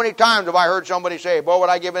 how many times have I heard somebody say, boy, would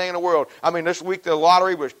I give anything in the world? I mean, this week the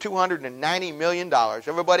lottery was $290 million.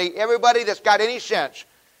 Everybody that's got any sense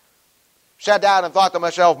sat down and thought to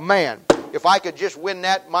myself, man, if I could just win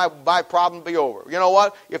that, my problem would be over. You know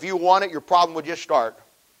what? If you won it, your problem would just start.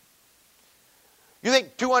 You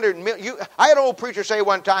think 200 million... I had an old preacher say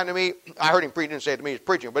one time to me, I heard him preach, didn't say it to me, he's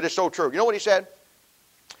preaching, but it's so true. You know what he said?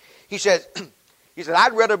 He said,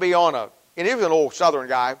 I'd rather be on a... And he was an old southern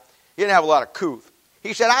guy. He didn't have a lot of couth.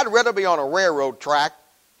 He said, I'd rather be on a railroad track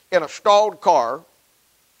in a stalled car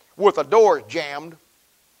with the doors jammed,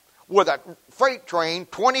 with a freight train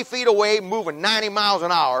 20 feet away moving 90 miles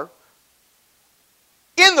an hour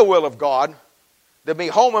in the will of God than be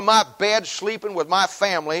home in my bed sleeping with my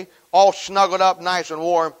family all snuggled up nice and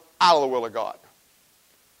warm out of the will of God.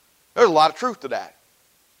 There's a lot of truth to that.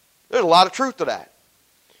 There's a lot of truth to that.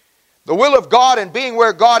 The will of God and being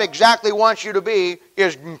where God exactly wants you to be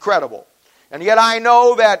is incredible. And yet I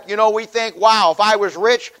know that, we think, wow, if I was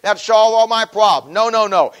rich, that'd solve all my problems.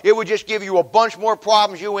 No. It would just give you a bunch more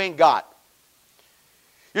problems you ain't got.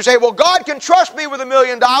 You say, well, God can trust me with $1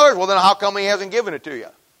 million. Well, then how come He hasn't given it to you?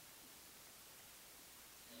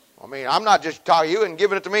 I mean, I'm not just telling you and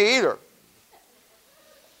giving it to me either.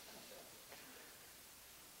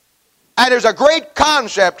 And there's a great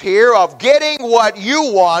concept here of getting what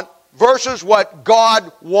you want versus what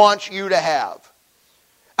God wants you to have.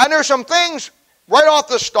 And there's some things right off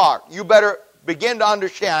the start you better begin to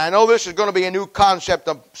understand. I know this is going to be a new concept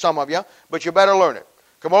to some of you, but you better learn it.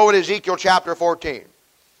 Come over to Ezekiel chapter 14.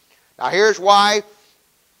 Now here's why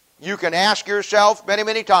you can ask yourself many,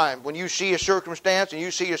 many times when you see a circumstance and you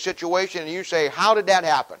see a situation and you say, how did that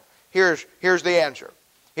happen? Here's the answer.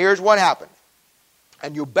 Here's what happened.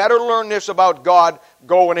 And you better learn this about God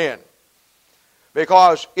going in.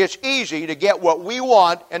 Because it's easy to get what we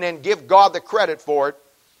want and then give God the credit for it.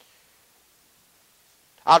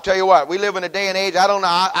 I'll tell you what, we live in a day and age, I don't know,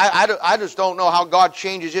 I just don't know how God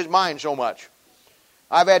changes His mind so much.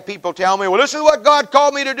 I've had people tell me, well, this is what God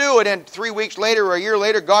called me to do, and then 3 weeks later or a year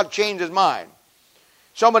later, God changed His mind.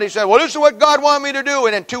 Somebody said, well, this is what God wanted me to do,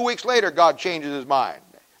 and then 2 weeks later, God changes His mind.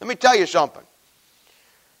 Let me tell you something.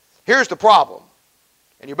 Here's the problem.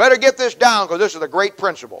 And you better get this down because this is a great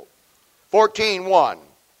principle. 14:1.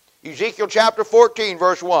 Ezekiel chapter 14,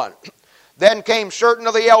 verse 1. Then came certain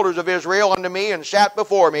of the elders of Israel unto me and sat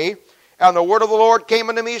before me, and the word of the Lord came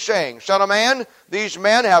unto me, saying, Son of man, these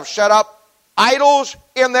men have set up idols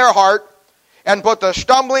in their heart, and put the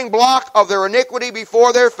stumbling block of their iniquity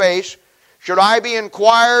before their face. Should I be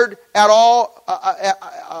inquired at all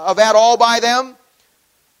of that all by them?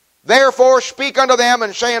 Therefore speak unto them,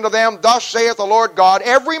 and say unto them, Thus saith the Lord God,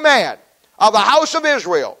 every man of the house of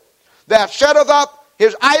Israel that setteth up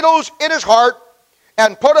his idols in his heart,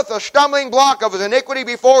 and putteth the stumbling block of his iniquity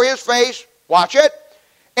before his face, watch it,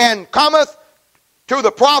 and cometh to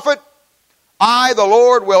the prophet, I, the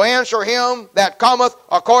Lord, will answer him that cometh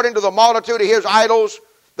according to the multitude of his idols,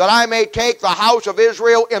 that I may take the house of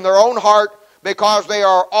Israel in their own heart, because they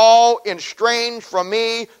are all estranged from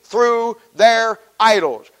me through their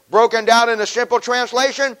idols. Broken down in a simple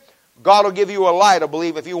translation, God will give you a lie to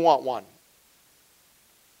believe if you want one.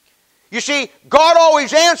 You see, God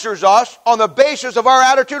always answers us on the basis of our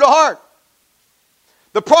attitude of heart.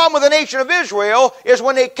 The problem with the nation of Israel is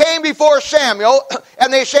when they came before Samuel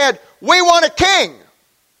and they said, we want a king.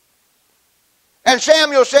 And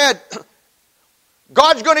Samuel said,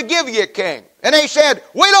 God's going to give you a king. And they said,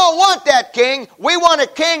 we don't want that king. We want a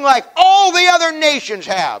king like all the other nations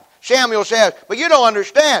have. Samuel says, but you don't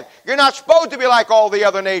understand. You're not supposed to be like all the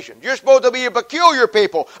other nations. You're supposed to be a peculiar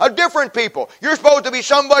people, a different people. You're supposed to be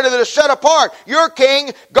somebody that is set apart. Your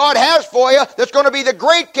king, God has for you, that's going to be the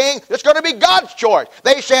great king, that's going to be God's choice.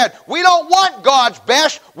 They said, we don't want God's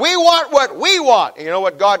best. We want what we want. And you know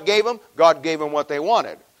what God gave them? God gave them what they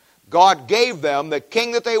wanted. God gave them the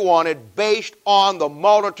king that they wanted based on the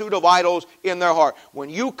multitude of idols in their heart. When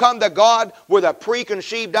you come to God with a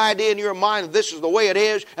preconceived idea in your mind, this is the way it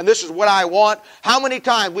is, and this is what I want, how many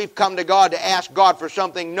times we've come to God to ask God for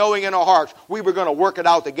something, knowing in our hearts we were going to work it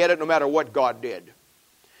out to get it no matter what God did?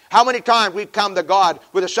 How many times we've come to God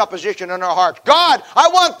with a supposition in our hearts, God, I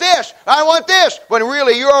want this, when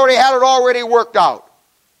really you already had it already worked out.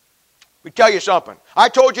 Let me tell you something. I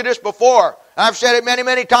told you this before. I've said it many,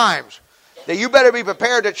 many times, that you better be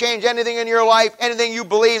prepared to change anything in your life, anything you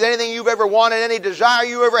believe, anything you've ever wanted, any desire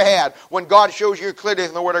you ever had. When God shows you clearly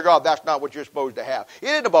in the Word of God, that's not what you're supposed to have. It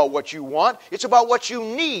isn't about what you want. It's about what you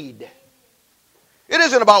need. It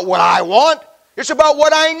isn't about what I want. It's about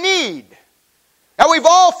what I need. And we've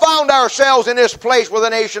all found ourselves in this place with the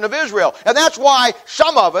nation of Israel. And that's why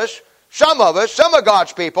some of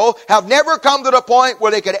God's people, have never come to the point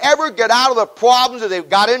where they could ever get out of the problems that they've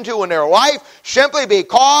got into in their life, simply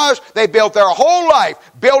because they built their whole life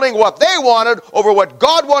building what they wanted over what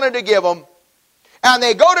God wanted to give them. And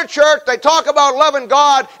they go to church, they talk about loving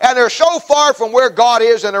God, and they're so far from where God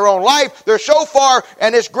is in their own life. They're so far,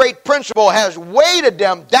 and this great principle has weighted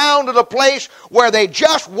them down to the place where they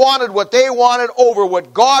just wanted what they wanted over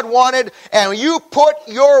what God wanted. And when you put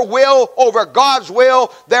your will over God's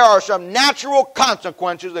will, there are some natural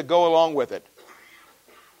consequences that go along with it.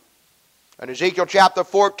 And Ezekiel chapter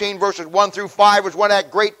 14, verses 1 through 5 is one of that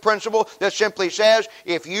great principle that simply says,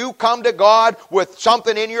 if you come to God with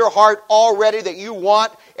something in your heart already that you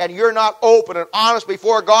want, and you're not open and honest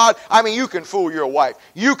before God, I mean, you can fool your wife.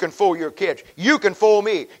 You can fool your kids. You can fool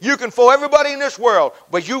me. You can fool everybody in this world,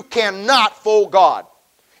 but you cannot fool God.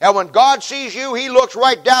 And when God sees you, He looks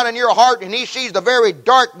right down in your heart, and He sees the very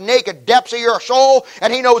dark, naked depths of your soul,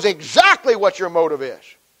 and He knows exactly what your motive is.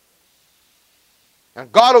 And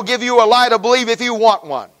God will give you a lie to believe if you want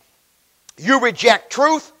one. You reject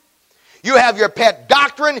truth. You have your pet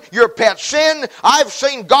doctrine, your pet sin. I've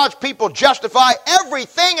seen God's people justify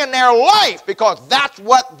everything in their life because that's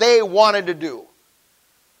what they wanted to do.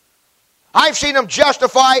 I've seen them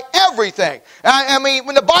justify everything. I mean,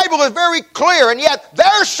 when the Bible is very clear, and yet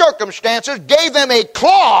their circumstances gave them a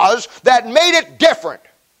clause that made it different.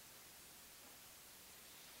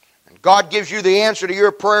 God gives you the answer to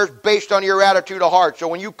your prayers based on your attitude of heart. So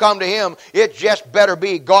when you come to Him, it just better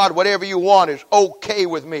be, God, whatever you want is okay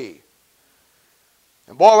with me.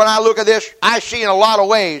 And boy, when I look at this, I see in a lot of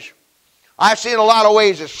ways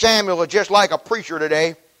that Samuel is just like a preacher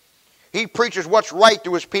today. He preaches what's right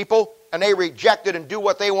to his people, and they reject it and do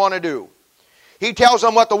what they want to do. He tells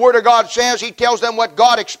them what the Word of God says. He tells them what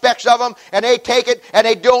God expects of them. And they take it and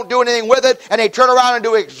they don't do anything with it. And they turn around and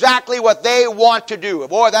do exactly what they want to do.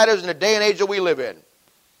 Boy, that isn't the day and age that we live in.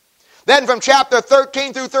 Then from chapter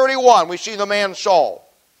 13 through 31, we see the man Saul.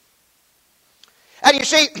 And you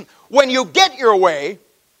see, when you get your way,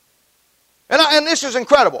 and this is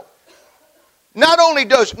incredible. Not only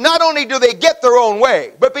do they get their own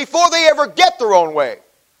way, but before they ever get their own way,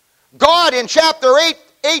 God in chapter 8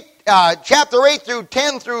 through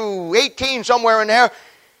 10 through 18, somewhere in there,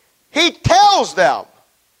 He tells them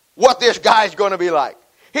what this guy's going to be like.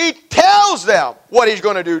 He tells them what he's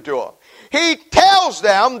going to do to them. He tells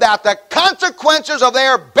them that the consequences of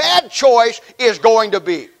their bad choice is going to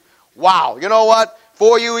be. Wow, you know what?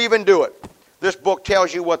 Before you even do it, this book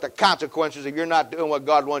tells you what the consequences if you're not doing what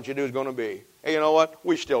God wants you to do is going to be. Hey, you know what?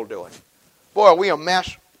 We still do it. Boy, are we a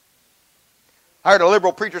mess. I heard a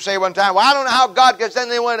liberal preacher say one time, well, I don't know how God can send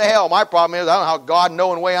anyone to hell. My problem is I don't know how God,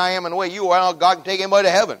 knowing the way I am and the way you are, I don't know how God can take anybody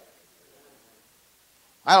to heaven.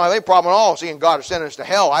 I don't have any problem at all seeing God send us to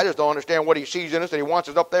hell. I just don't understand what He sees in us that He wants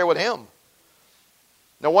us up there with Him.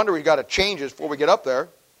 No wonder He's got to change us before we get up there.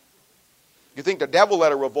 You think the devil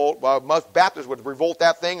let a revolt? Well, most Baptists would revolt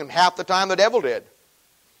that thing in half the time the devil did.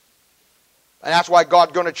 And that's why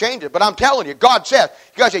God's going to change it. But I'm telling you, God says,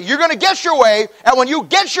 you're going to get your way, and when you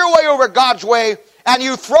get your way over God's way, and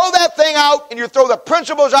you throw that thing out, and you throw the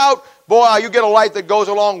principles out, boy, you get a life that goes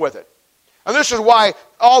along with it. And this is why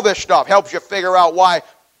all this stuff helps you figure out why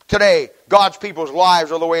today God's people's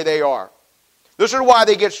lives are the way they are. This is why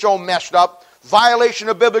they get so messed up. Violation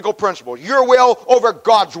of biblical principles. Your will over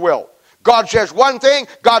God's will. God says one thing.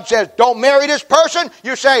 God says, don't marry this person.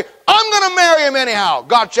 You say, I'm going to marry him anyhow.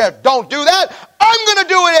 God says, don't do that. I'm going to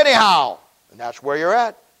do it anyhow. And that's where you're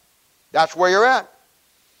at. That's where you're at.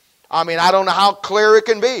 I mean, I don't know how clear it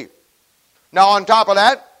can be. Now, on top of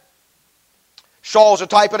that, Saul's a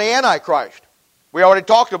type of the Antichrist. We already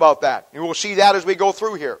talked about that. And we'll see that as we go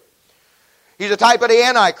through here. He's a type of the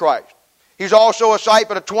Antichrist. He's also a type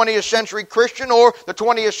of the 20th century Christian or the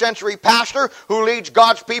 20th century pastor who leads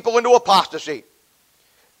God's people into apostasy.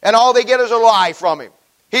 And all they get is a lie from him.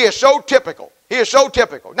 He is so typical. He is so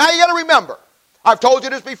typical. Now you got to remember, I've told you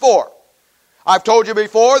this before. I've told you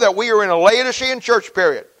before that we are in a Laodicean church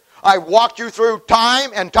period. I've walked you through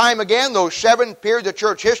time and time again those 7 periods of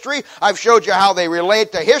church history. I've showed you how they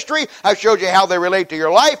relate to history. I've showed you how they relate to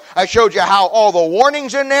your life. I've showed you how all the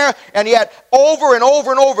warnings in there. And yet, over and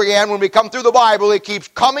over and over again, when we come through the Bible, it keeps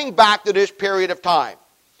coming back to this period of time.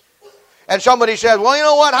 And somebody says, well, you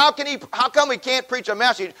know what? How come he can't preach a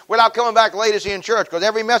message without coming back to Laodicean church? Because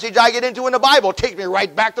every message I get into in the Bible takes me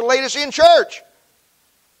right back to the Laodicean church.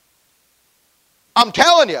 I'm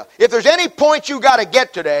telling you, if there's any point you got to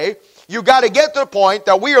get today, you got to get to the point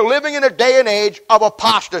that we are living in a day and age of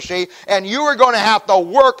apostasy, and you are going to have to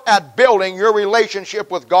work at building your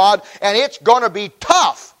relationship with God, and it's going to be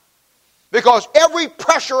tough. Because every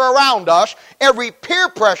pressure around us, every peer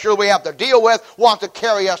pressure we have to deal with, wants to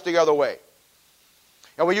carry us the other way.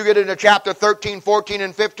 And when you get into chapter 13, 14,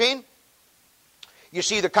 and 15, you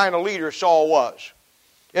see the kind of leader Saul was.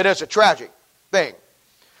 It is a tragic thing.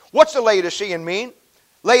 What's the Laodicean mean?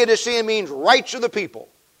 Laodicean means rights of the people.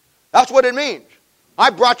 That's what it means. I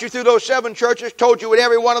brought you through those 7 churches, told you what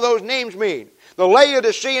every one of those names mean. The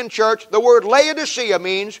Laodicean church, the word Laodicea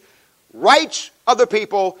means rights of the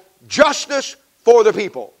people, justice for the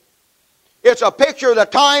people. It's a picture of the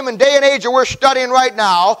time and day and age that we're studying right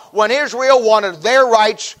now when Israel wanted their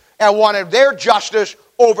rights and wanted their justice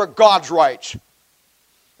over God's rights.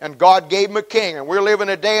 And God gave them a king. And we're living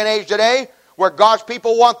in a day and age today where God's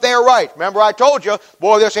people want their rights. Remember I told you,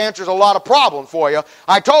 boy, this answers a lot of problems for you.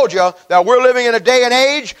 I told you that we're living in a day and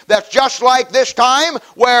age that's just like this time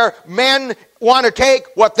where men want to take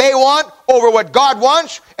what they want over what God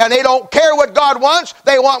wants, and they don't care what God wants.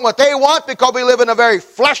 They want what they want because we live in a very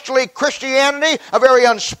fleshly Christianity, a very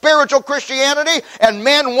unspiritual Christianity, and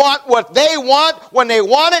men want what they want when they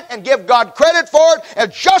want it and give God credit for it.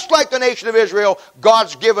 And just like the nation of Israel,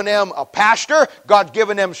 God's given them a pastor, God's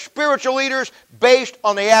given them spiritual leaders based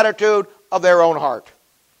on the attitude of their own heart.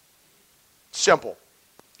 Simple.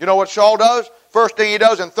 You know what Saul does? First thing he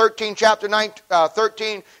does in 13 chapter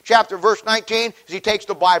verse 19 is he takes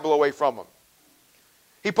the Bible away from them.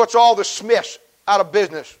 He puts all the smiths out of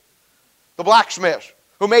business. The blacksmiths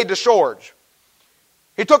who made the swords.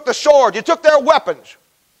 He took the swords. He took their weapons.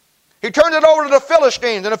 He turned it over to the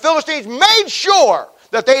Philistines. And the Philistines made sure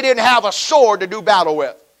that they didn't have a sword to do battle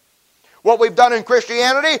with. What we've done in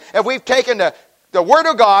Christianity, if we've taken the Word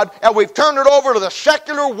of God, and we've turned it over to the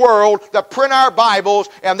secular world that print our Bibles,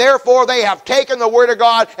 and therefore they have taken the Word of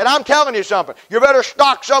God. And I'm telling you something, you better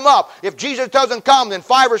stock some up. If Jesus doesn't come in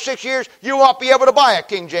 5 or 6 years, you won't be able to buy a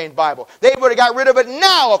King James Bible. They would have got rid of it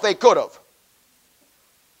now if they could have.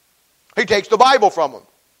 He takes the Bible from them.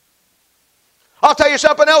 I'll tell you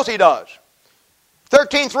something else he does.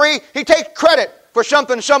 13:3, he takes credit for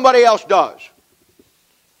something somebody else does.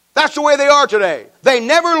 That's the way they are today. They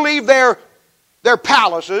never leave their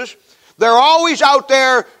palaces. They're always out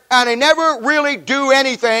there and they never really do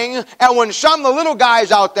anything. And when some of the little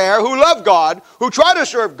guys out there who love God, who try to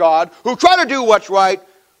serve God, who try to do what's right,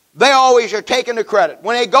 they always are taking the credit.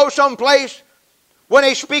 When they go someplace, when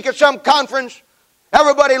they speak at some conference,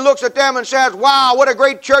 everybody looks at them and says, wow, what a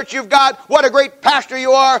great church you've got. What a great pastor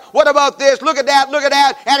you are. What about this? Look at that, look at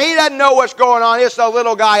that. And he doesn't know what's going on. It's the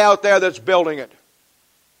little guy out there that's building it.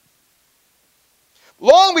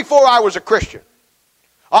 Long before I was a Christian,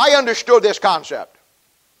 I understood this concept.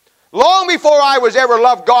 Long before I was ever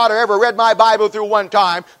loved God or ever read my Bible through one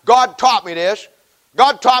time, God taught me this.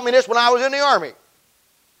 God taught me this when I was in the army.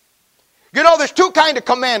 You know, there's 2 kinds of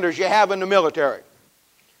commanders you have in the military.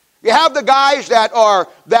 You have the guys that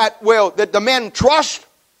the men trust,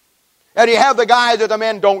 and you have the guys that the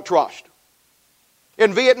men don't trust.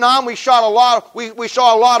 In Vietnam, we saw a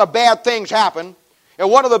lot of bad things happen, and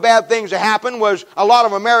one of the bad things that happened was a lot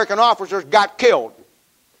of American officers got killed.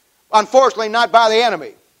 Unfortunately, not by the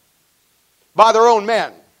enemy, by their own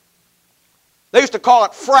men. They used to call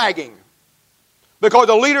it fragging because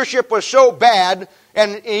the leadership was so bad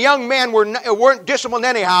and young men weren't disciplined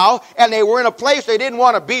anyhow, and they were in a place they didn't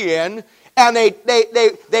want to be in, and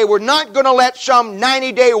they were not going to let some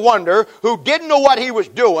 90-day wonder who didn't know what he was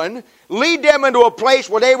doing lead them into a place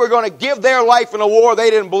where they were going to give their life in a war they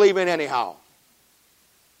didn't believe in anyhow.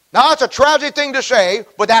 Now, that's a tragic thing to say,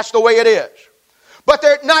 but that's the way it is. But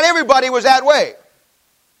not everybody was that way.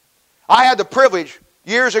 I had the privilege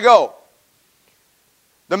years ago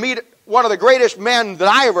to meet one of the greatest men that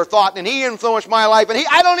I ever thought, and he influenced my life, and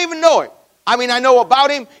I don't even know him. I mean, I know about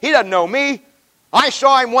him. He doesn't know me. I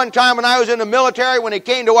saw him one time when I was in the military when he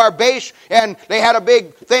came to our base, and they had a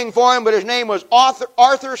big thing for him, but his name was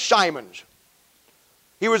Arthur Simons.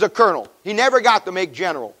 He was a colonel. He never got to make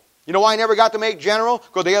general. You know why he never got to make general?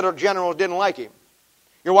 Because the other generals didn't like him.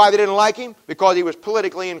 You know why they didn't like him? Because he was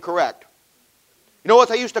politically incorrect. You know what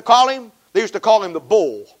they used to call him? They used to call him the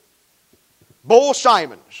Bull. Bull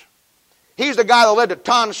Simons. He's the guy that led the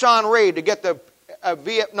Tan Son raid to get the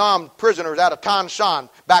Vietnam prisoners out of Tan Son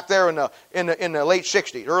back there in the late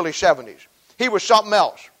 60s, early 70s. He was something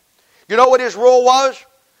else. You know what his role was?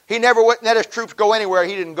 He never let his troops go anywhere.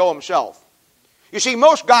 He didn't go himself. You see,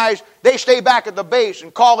 most guys, they stay back at the base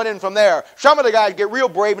and call it in from there. Some of the guys get real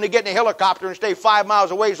brave and they get in a helicopter and stay 5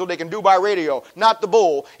 miles away so they can do by radio. Not the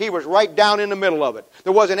Bull. He was right down in the middle of it.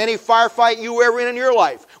 There wasn't any firefight you were ever in your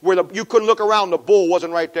life where you couldn't look around. The Bull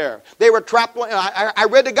wasn't right there. They were trapped. I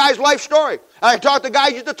read the guy's life story. And I talked to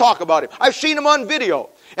guys used to talk about him. I've seen him on video.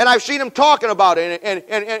 And I've seen him talking about it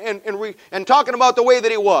and talking about the way that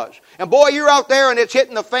he was. And boy, you're out there and it's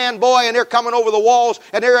hitting the fan, boy, and they're coming over the walls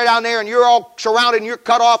and they're down there and you're all surrounded and you're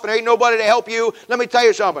cut off and there ain't nobody to help you. Let me tell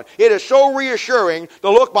you something. It is so reassuring to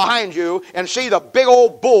look behind you and see the big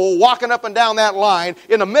old Bull walking up and down that line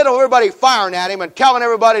in the middle of everybody firing at him and telling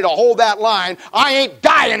everybody to hold that line. I ain't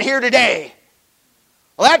dying here today.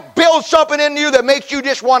 Well, that builds something in you that makes you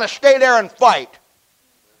just want to stay there and fight.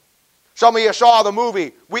 Some of you saw the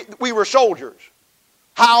movie, We Were Soldiers.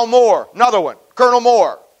 Hal Moore, another one, Colonel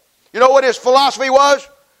Moore. You know what his philosophy was?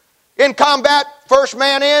 In combat, first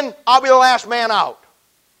man in, I'll be the last man out.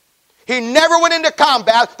 He never went into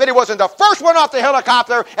combat that he wasn't the first one off the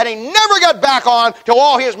helicopter, and he never got back on till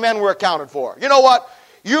all his men were accounted for. You know what?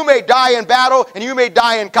 You may die in battle and you may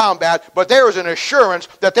die in combat, but there is an assurance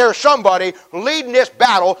that there's somebody leading this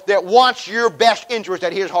battle that wants your best interest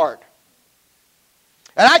at his heart.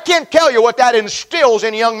 And I can't tell you what that instills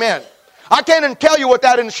in young men. I can't even tell you what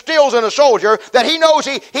that instills in a soldier, that he knows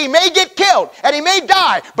he may get killed and he may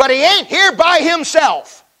die, but he ain't here by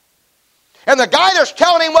himself. And the guy that's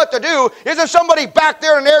telling him what to do isn't somebody back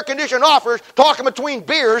there in an air-conditioned office talking between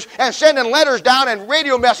beers and sending letters down and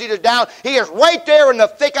radio messages down. He is right there in the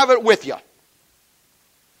thick of it with you.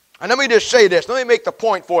 And let me just say this. Let me make the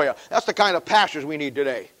point for you. That's the kind of pastors we need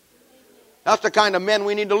today. That's the kind of men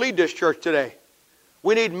we need to lead this church today.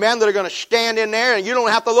 We need men that are going to stand in there and you don't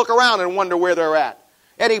have to look around and wonder where they're at.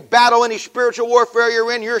 Any battle, any spiritual warfare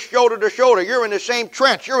you're in, you're shoulder to shoulder. You're in the same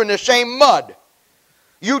trench. You're in the same mud.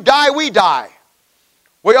 You die, we die.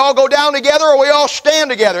 We all go down together or we all stand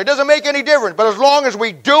together. It doesn't make any difference. But as long as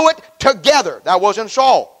we do it together. That wasn't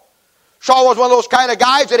Saul. Saul was one of those kind of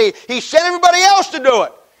guys that he sent everybody else to do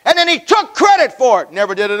it. And then he took credit for it.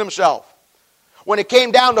 Never did it himself. When it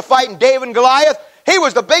came down to fighting David and Goliath, he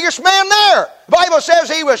was the biggest man there. The Bible says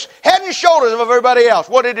he was head and shoulders above everybody else.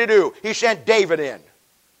 What did he do? He sent David in.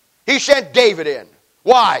 He sent David in.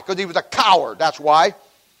 Why? Because he was a coward. That's why.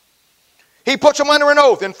 He puts him under an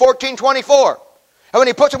oath in 14:24. And when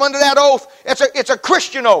he puts him under that oath, it's a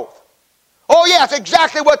Christian oath. Oh yeah, it's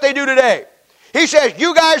exactly what they do today. He says,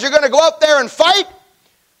 you guys are going to go up there and fight.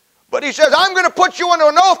 But he says, I'm going to put you under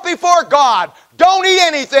an oath before God. Don't eat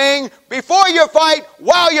anything before you fight,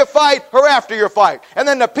 while you fight, or after you fight. And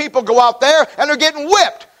then the people go out there and they're getting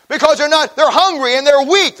whipped because they're hungry and they're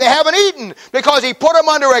weak. They haven't eaten because he put them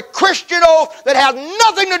under a Christian oath that had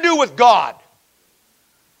nothing to do with God.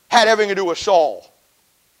 Had everything to do with Saul.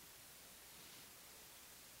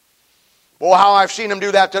 Boy, how I've seen him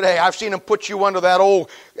do that today. I've seen him put you under that old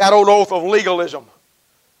oath of legalism.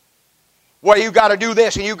 Well, you got to do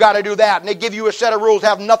this and you got to do that. And they give you a set of rules that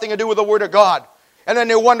have nothing to do with the Word of God. And then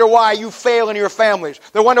they wonder why you fail in your families.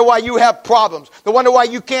 They wonder why you have problems. They wonder why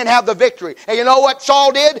you can't have the victory. And you know what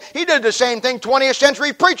Saul did? He did the same thing 20th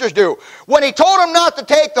century preachers do. When he told them not to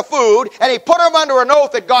take the food, and he put them under an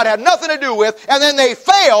oath that God had nothing to do with, and then they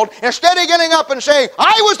failed, instead of getting up and saying,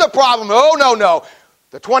 I was the problem. Oh, no.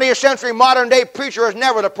 The 20th century modern day preacher is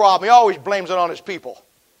never the problem. He always blames it on his people.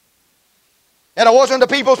 And it wasn't the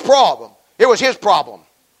people's problem. It was his problem.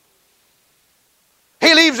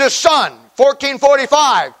 He leaves his son,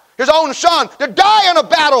 1445, his own son, to die on a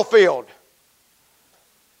battlefield.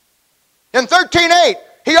 In 13:8,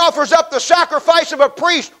 he offers up the sacrifice of a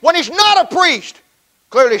priest when he's not a priest.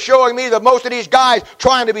 Clearly showing me that most of these guys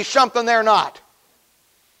trying to be something they're not.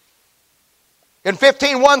 In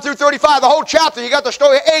 15:1 through 35, the whole chapter, you got the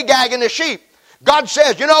story of Agag and the sheep. God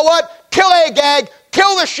says, you know what? Kill Agag,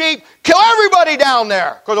 kill the sheep, kill everybody down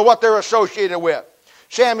there because of what they're associated with.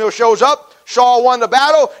 Samuel shows up. Saul won the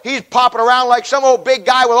battle. He's popping around like some old big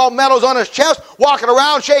guy with all medals on his chest, walking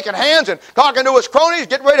around, shaking hands and talking to his cronies,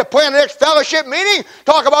 getting ready to plan the next fellowship meeting,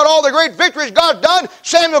 talk about all the great victories God's done.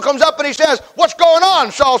 Samuel comes up and he says, "What's going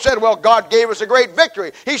on?" Saul said, "Well, God gave us a great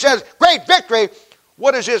victory." He says, "Great victory?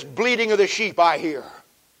 What is this bleating of the sheep I hear?"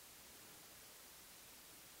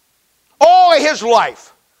 All of his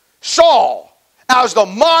life, Saul, as the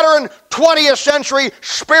modern 20th century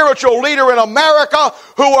spiritual leader in America,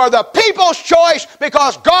 who are the people's choice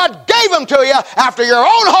because God gave them to you after your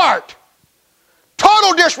own heart.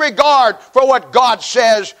 Total disregard for what God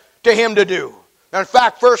says to him to do. In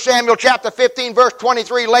fact, 1 Samuel chapter 15, verse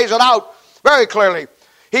 23 lays it out very clearly.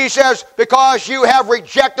 He says, "Because you have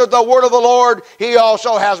rejected the word of the Lord, he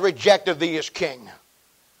also has rejected thee as king."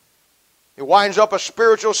 He winds up a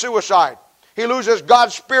spiritual suicide. He loses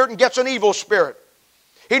God's spirit and gets an evil spirit.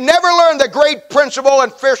 He never learned the great principle in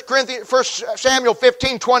 1 Samuel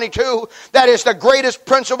 15:22 that is the greatest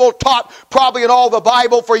principle taught probably in all the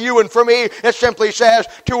Bible for you and for me. It simply says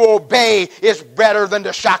to obey is better than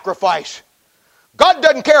to sacrifice. God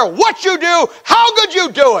doesn't care what you do, how good you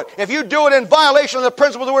do it. If you do it in violation of the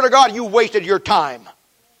principle of the Word of God, you wasted your time.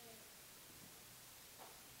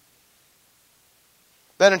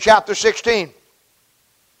 Then in chapter 16,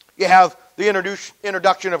 you have the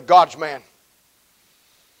introduction of God's man.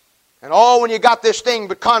 And when you got this thing,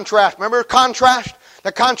 but contrast. Remember contrast?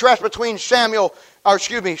 The contrast between Saul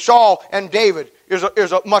and David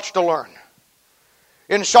is much to learn.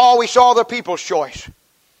 In Saul, we saw the people's choice.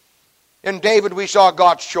 In David, we saw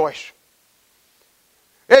God's choice.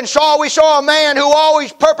 In Saul, we saw a man who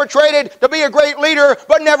always perpetrated to be a great leader,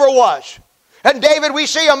 but never was. In David, we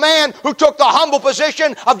see a man who took the humble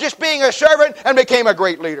position of just being a servant and became a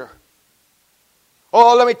great leader.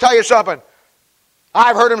 Oh, let me tell you something.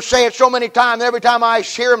 I've heard him say it so many times, every time I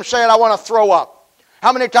hear him say it, I want to throw up.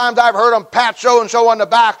 How many times I've heard him pat so-and-so on the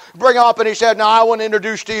back, bring him up, and he said, "Now I want to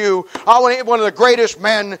introduce to you one of the greatest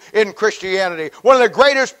men in Christianity, one of the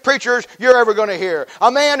greatest preachers you're ever going to hear, a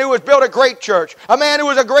man who has built a great church, a man who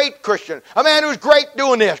was a great Christian, a man who's great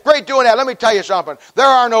doing this, great doing that." Let me tell you something. There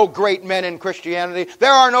are no great men in Christianity.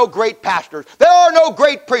 There are no great pastors. There are no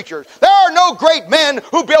great preachers. There are no great men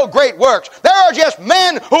who build great works. There are just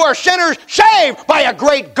men who are sinners saved by a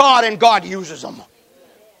great God, and God uses them.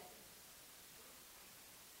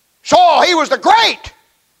 Saul, he was the great.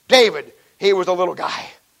 David, he was the little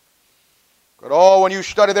guy. But when you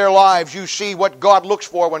study their lives, you see what God looks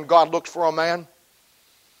for when God looks for a man.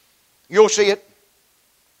 You'll see it.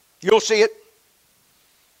 You'll see it.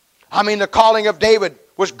 I mean, the calling of David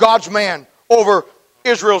was God's man over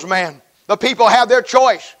Israel's man. The people had their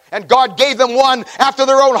choice, and God gave them one after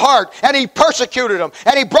their own heart, and He persecuted them,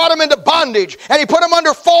 and He brought them into bondage, and He put them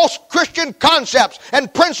under false Christian concepts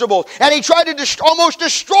and principles, and He tried to almost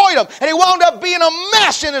destroy them, and he wound up being a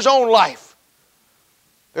mess in his own life.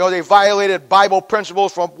 They violated Bible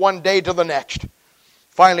principles from one day to the next.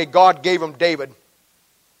 Finally, God gave them David.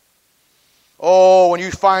 When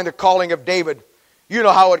you find the calling of David, you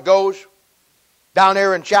know how it goes. Down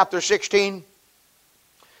there in chapter 16,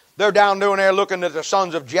 they're down there looking at the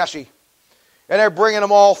sons of Jesse. And they're bringing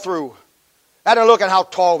them all through. And they're looking how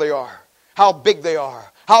tall they are, how big they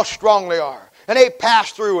are, how strong they are. And they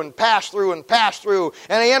pass through and pass through and pass through.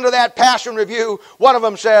 And at the end of that passing review, one of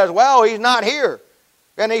them says, "Well, he's not here."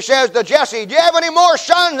 And he says to Jesse, "Do you have any more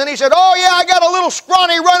sons?" And he said, "Oh yeah, I got a little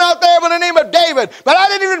scrawny run out there by the name of David. But I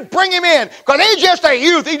didn't even bring him in because he's just a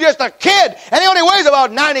youth. He's just a kid. And he only weighs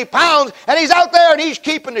about 90 pounds. And he's out there and he's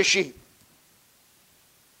keeping the sheep."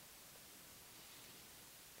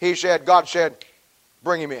 God said,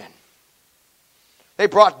 "Bring him in." They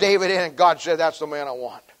brought David in and God said, "That's the man I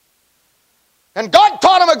want." And God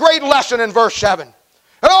taught him a great lesson in verse 7.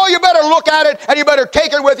 And you better look at it and you better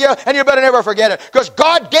take it with you and you better never forget it. Because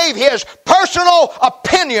God gave His personal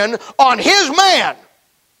opinion on His man.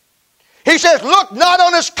 He says, "Look not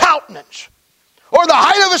on his countenance or the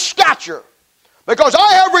height of his stature, because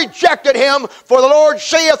I have rejected him. For the Lord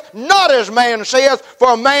saith not as man saith,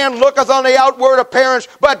 for a man looketh on the outward appearance,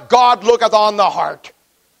 but God looketh on the heart."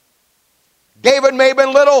 David may have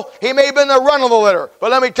been little, he may have been the run of the litter,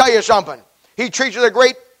 but let me tell you something. He teaches a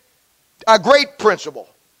great principle.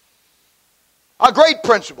 A great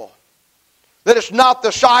principle. That it's not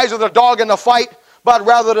the size of the dog in the fight, but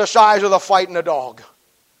rather the size of the fight in the dog.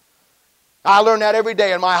 I learn that every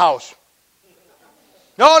day in my house.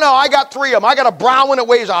 No, I got 3 of them. I got a brown one that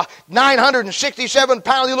weighs 967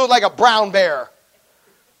 pounds. He looks like a brown bear.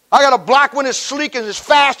 I got a black one that's sleek and is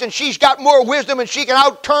fast, and she's got more wisdom, and she can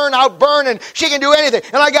outturn, outburn, and she can do anything.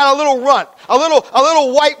 And I got a little runt, a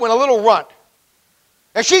little white one, a little runt.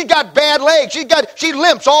 And she's got bad legs. She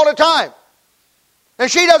limps all the time. And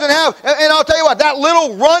she doesn't have, and I'll tell you what, that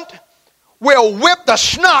little runt will whip the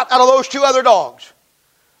snot out of those two other dogs.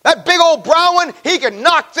 That big old brown one, he can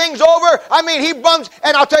knock things over. I mean, he runs,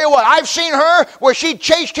 and I'll tell you what, I've seen her where she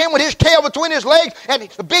chased him with his tail between his legs, and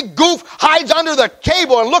the big goof hides under the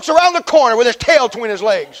table and looks around the corner with his tail between his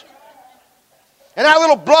legs. And that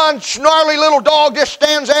little blonde, snarly little dog just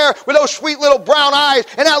stands there with those sweet little brown eyes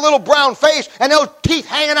and that little brown face and those teeth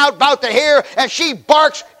hanging out about the hair, and she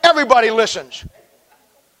barks, everybody listens.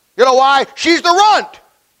 You know why? She's the runt.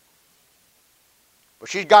 But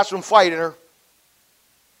she's got some fight in her.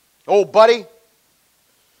 Old Buddy,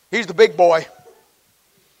 he's the big boy.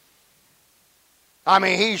 I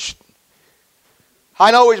mean,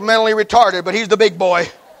 I know he's mentally retarded, but he's the big boy.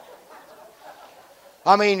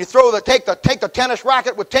 I mean, you take the tennis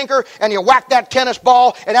racket with Tinker and you whack that tennis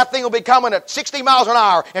ball, and that thing will be coming at 60 miles an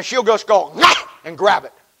hour, and she'll just go and grab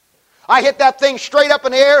it. I hit that thing straight up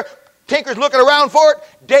in the air. Tinker's looking around for it.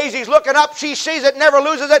 Daisy's looking up. She sees it, never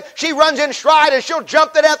loses it. She runs in stride, and she'll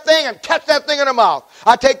jump to that thing and catch that thing in her mouth.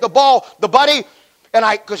 I take the ball, the Buddy,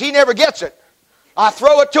 and because he never gets it, I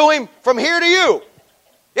throw it to him from here to you.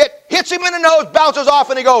 It hits him in the nose, bounces off,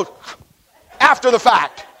 and he goes, after the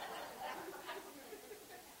fact.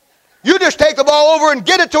 You just take the ball over and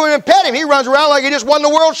get it to him and pet him. He runs around like he just won the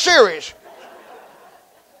World Series.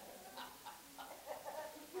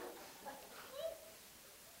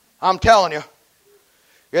 I'm telling you,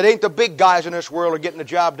 it ain't the big guys in this world are getting the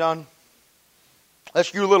job done.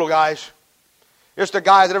 That's you little guys. It's the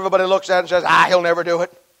guys that everybody looks at and says, he'll never do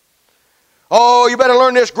it. Oh, you better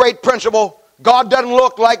learn this great principle. God doesn't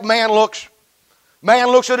look like man looks. Man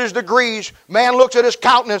looks at his degrees. Man looks at his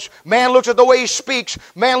countenance. Man looks at the way he speaks.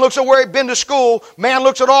 Man looks at where he's been to school. Man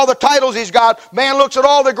looks at all the titles he's got. Man looks at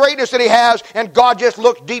all the greatness that he has. And God just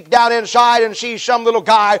looks deep down inside and sees some little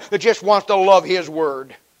guy that just wants to love his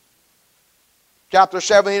word. Chapter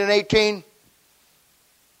 17 and 18.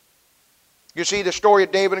 You see the story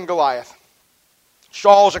of David and Goliath.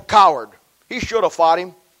 Saul's a coward. He should have fought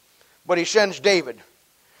him, but he sends David.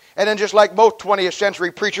 And then just like most 20th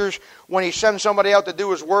century preachers, when he sends somebody out to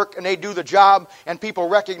do his work and they do the job and people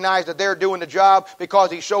recognize that they're doing the job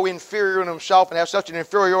because he's so inferior in himself and has such an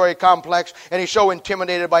inferiority complex and he's so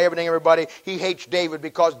intimidated by everything and everybody, he hates David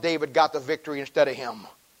because David got the victory instead of him.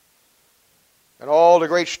 And all the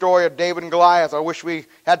great story of David and Goliath, I wish we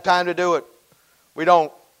had time to do it. We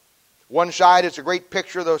don't. One side, it's a great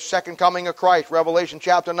picture of the second coming of Christ, Revelation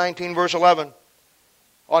chapter 19, verse 11.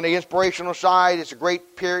 On the inspirational side, it's a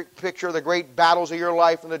great picture of the great battles of your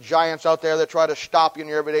life and the giants out there that try to stop you in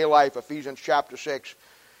your everyday life, Ephesians chapter 6.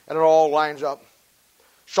 And it all lines up.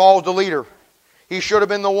 Saul's the leader. He should have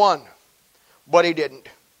been the one, but he didn't.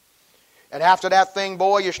 And after that thing,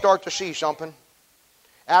 boy, you start to see something.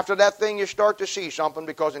 After that thing, you start to see something,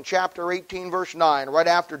 because in chapter 18, verse 9, right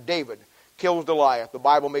after David kills Goliath, the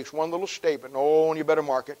Bible makes one little statement. Oh, and you better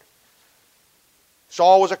mark it.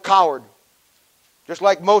 Saul was a coward, just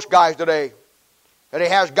like most guys today. And he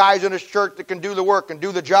has guys in his church that can do the work and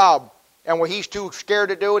do the job. And when he's too scared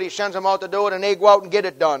to do it, he sends them out to do it, and they go out and get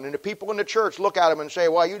it done. And the people in the church look at him and say,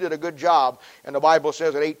 well, you did a good job. And the Bible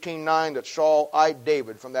says at 18:9 that Saul eyed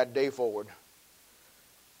David from that day forward.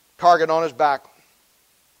 Target on his back.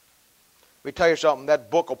 Let me tell you something, that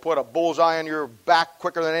book will put a bullseye on your back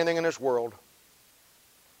quicker than anything in this world.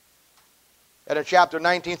 And in chapter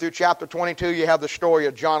 19 through chapter 22, you have the story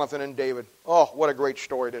of Jonathan and David. Oh, what a great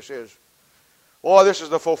story this is. Oh, this is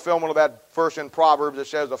the fulfillment of that verse in Proverbs that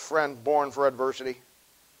says, a friend born for adversity.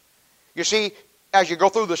 You see, as you go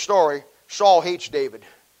through the story, Saul hates David.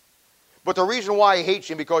 But the reason why he hates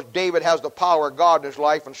him, because David has the power of God in his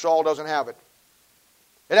life and Saul doesn't have it.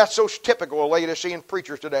 And that's so typical of what you're seeing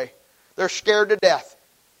preachers today. They're scared to death.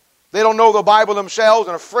 They don't know the Bible themselves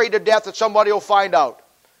and afraid to death that somebody will find out.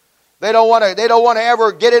 They don't want to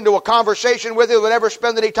ever get into a conversation with you. They'll never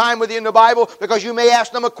spend any time with you in the Bible because you may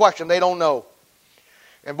ask them a question they don't know.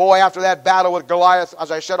 And boy, after that battle with Goliath,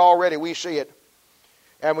 as I said already, we see it.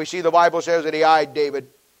 And we see the Bible says that he eyed David.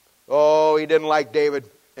 Oh, he didn't like David.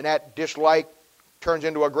 And that dislike turns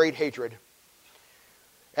into a great hatred.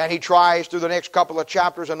 And he tries through the next couple of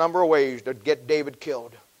chapters a number of ways to get David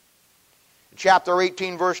killed. In chapter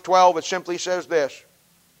 18, verse 12, it simply says this.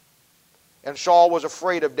 And Saul was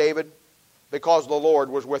afraid of David because the Lord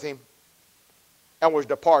was with him and was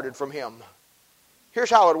departed from him. Here's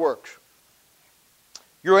how it works.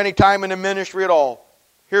 You're any time in the ministry at all,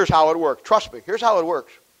 here's how it works. Trust me, here's how it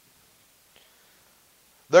works.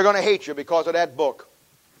 They're going to hate you because of that book.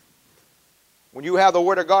 When you have the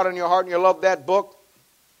Word of God in your heart and you love that book,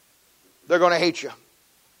 they're going to hate you.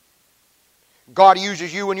 God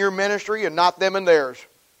uses you in your ministry and not them in theirs.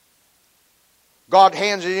 God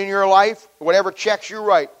hands it in your life. Whatever checks you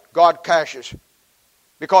write, God cashes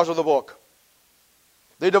because of the book.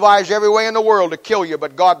 They devise every way in the world to kill you,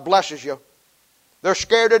 but God blesses you. They're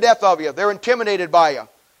scared to death of you. They're intimidated by you.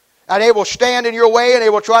 And they will stand in your way and they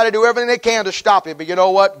will try to do everything they can to stop you. But you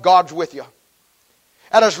know what? God's with you.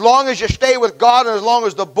 And as long as you stay with God and as long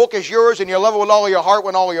as the book is yours and you love it with all your heart,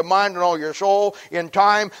 with all your mind and all your soul, in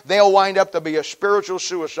time, they'll wind up to be a spiritual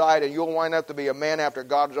suicide and you'll wind up to be a man after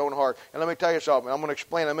God's own heart. And let me tell you something. I'm going to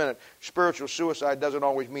explain in a minute. Spiritual suicide doesn't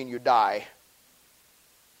always mean you die.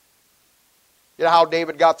 You know how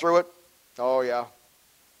David got through it? Oh, yeah.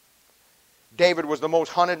 David was the most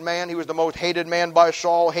hunted man. He was the most hated man by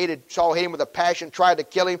Saul. Saul hated him with a passion, tried to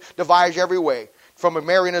kill him, devised every way. From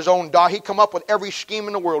marrying his own daughter, he come up with every scheme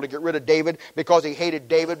in the world to get rid of David because he hated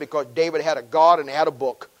David, because David had a God and he had a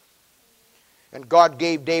book. And God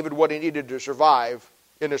gave David what he needed to survive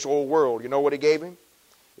in this old world. You know what he gave him?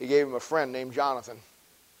 He gave him a friend named Jonathan.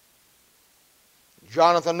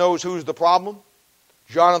 Jonathan knows who's the problem.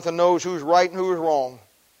 Jonathan knows who's right and who's wrong.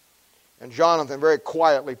 And Jonathan very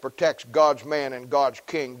quietly protects God's man and God's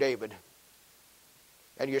king, David.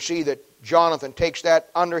 And you see that Jonathan takes that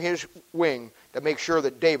under his wing to make sure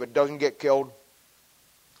that David doesn't get killed.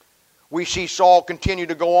 We see Saul continue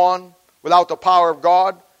to go on without the power of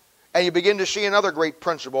God. And you begin to see another great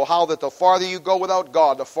principle, how that the farther you go without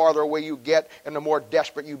God, the farther away you get and the more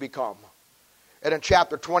desperate you become. And in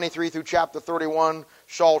chapter 23 through chapter 31,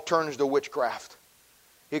 Saul turns to witchcraft.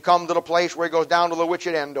 He comes to the place where he goes down to the witch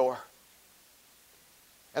at Endor.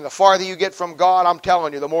 And the farther you get from God, I'm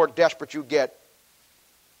telling you, the more desperate you get.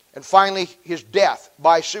 And finally, his death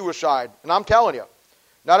by suicide. And I'm telling you,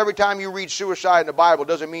 not every time you read suicide in the Bible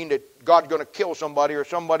doesn't mean that God's going to kill somebody or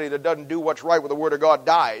somebody that doesn't do what's right with the Word of God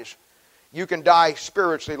dies. You can die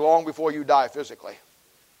spiritually long before you die physically.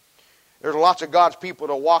 There's lots of God's people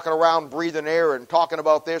that are walking around breathing air and talking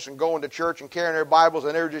about this and going to church and carrying their Bibles,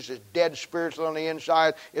 and they're just as dead spiritually on the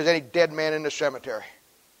inside as any dead man in the cemetery.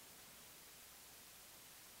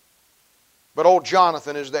 But old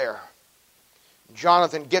Jonathan is there.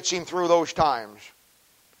 Jonathan gets him through those times.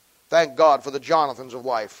 Thank God for the Jonathans of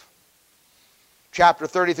life. Chapter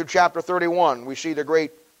 30 through chapter 31, we see the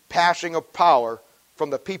great passing of power from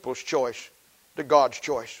the people's choice to God's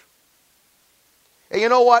choice. And you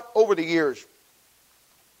know what? Over the years,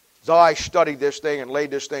 as I studied this thing and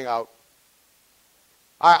laid this thing out,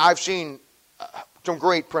 I've seen some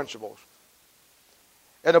great principles.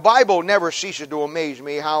 And the Bible never ceases to amaze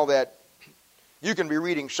me how that you can be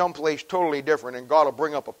reading someplace totally different and God will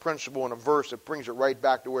bring up a principle in a verse that brings it right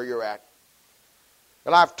back to where you're at.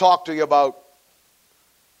 And I've talked to you about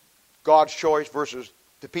God's choice versus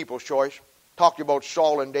the people's choice. Talked to you about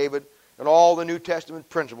Saul and David and all the New Testament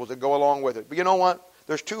principles that go along with it. But you know what?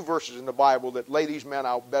 There's two verses in the Bible that lay these men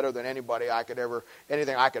out better than anything I could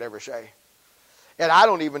ever say. And I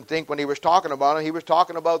don't even think when he was talking about it, he was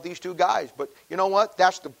talking about these two guys. But you know what?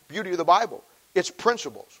 That's the beauty of the Bible. It's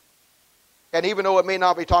principles. And even though it may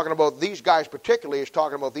not be talking about these guys particularly, it's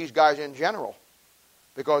talking about these guys in general.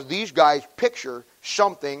 Because these guys picture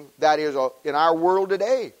something that is in our world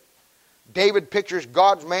today. David pictures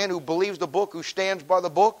God's man who believes the book, who stands by the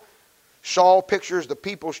book. Saul pictures the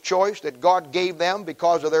people's choice that God gave them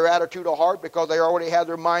because of their attitude of heart, because they already had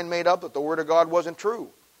their mind made up that the Word of God wasn't true.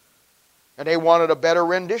 And they wanted a better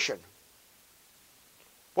rendition.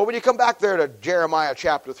 But when you come back there to Jeremiah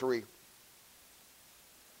chapter 3,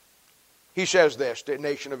 he says this to the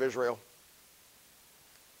nation of Israel.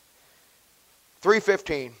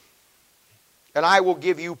 3:15, and I will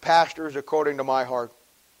give you pastors according to my heart,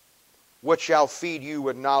 which shall feed you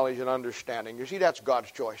with knowledge and understanding. You see, that's God's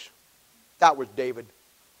choice. That was David.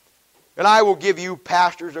 And I will give you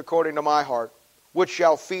pastors according to my heart, which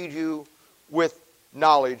shall feed you with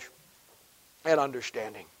knowledge and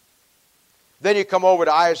understanding. Then you come over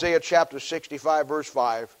to Isaiah chapter 65, verse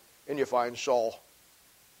 5, and you find Saul.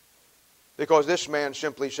 Because this man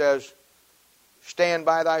simply says, stand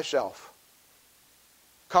by thyself.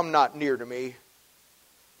 Come not near to me,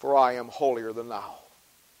 for I am holier than thou.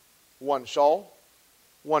 One's Saul,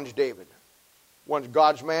 one's David. One's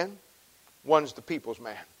God's man, one's the people's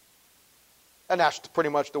man. And that's pretty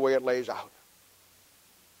much the way it lays out.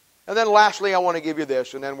 And then lastly, I want to give you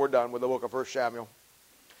this, and then we're done with the book of 1 Samuel.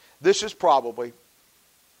 This is probably,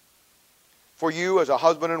 for you as a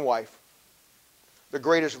husband and wife, the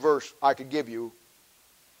greatest verse I could give you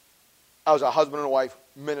as a husband and wife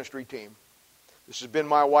ministry team. This has been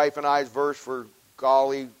my wife and I's verse for,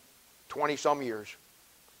 20-some years.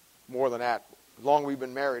 More than that. As long as we've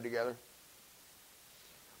been married together.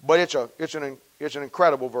 But it's an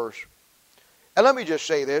incredible verse. And let me just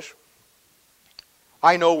say this.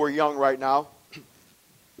 I know we're young right now.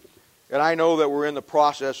 And I know that we're in the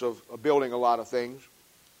process of building a lot of things.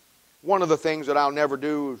 One of the things that I'll never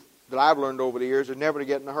do, that I've learned over the years, is never to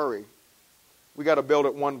get in a hurry. We got to build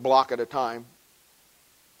it one block at a time.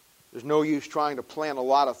 There's no use trying to plan a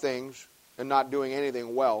lot of things and not doing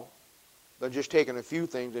anything well than just taking a few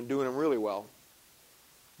things and doing them really well.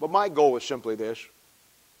 But my goal is simply this.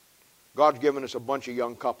 God's given us a bunch of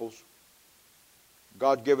young couples.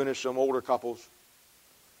 God's given us some older couples.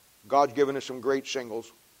 God's given us some great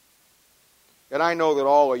singles. And I know that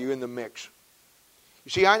all of you in the mix.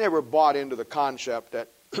 You see, I never bought into the concept that,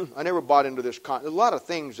 I never bought into this there's a lot of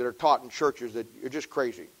things that are taught in churches that are just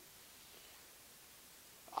crazy.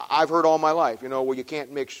 I've heard all my life, well, you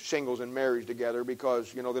can't mix singles and marrieds together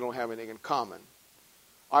because, they don't have anything in common.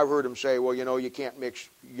 I've heard them say, well, you can't mix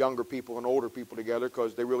younger people and older people together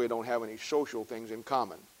because they really don't have any social things in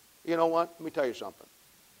common. You know what? Let me tell you something.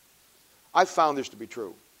 I've found this to be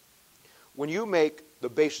true. When you make the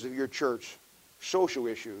basis of your church social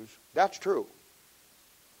issues, that's true.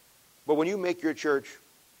 But when you make your church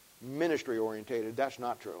ministry orientated, that's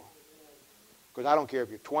not true. Because I don't care if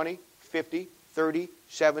you're 20, 50, 30,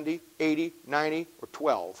 70, 80, 90, or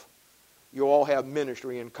 12. You all have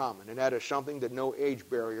ministry in common. And that is something that no age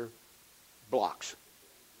barrier blocks.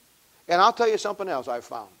 And I'll tell you something else I've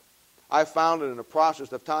found. I've found that in the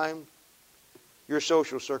process of time, your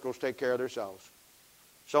social circles take care of themselves.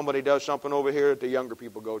 Somebody does something over here that the younger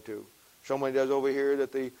people go to. Somebody does over here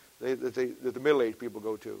that the middle-aged people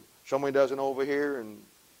go to. Somebody does it over here and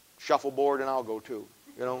shuffleboard and I'll go to.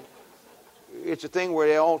 It's a thing where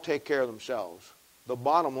they all take care of themselves. The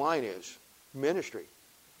bottom line is ministry.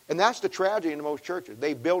 And that's the tragedy in most churches.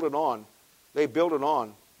 They build it on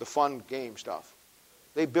the fun game stuff.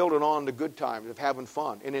 They build it on the good times of having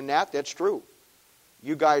fun. And in that's true.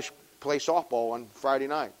 You guys play softball on Friday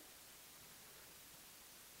night.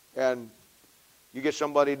 And you get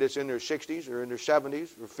somebody that's in their 60s or in their 70s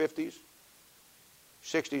or 50s,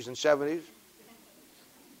 60s and 70s.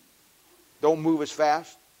 Don't move as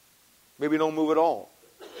fast. Maybe don't move at all.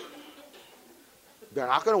 They're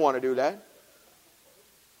not going to want to do that.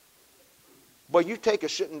 But you take a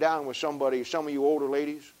sitting down with somebody, some of you older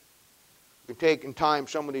ladies, you can take in time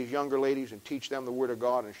some of these younger ladies and teach them the Word of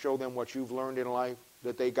God and show them what you've learned in life,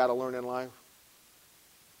 that they got to learn in life.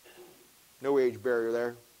 No age barrier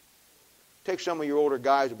there. Take some of your older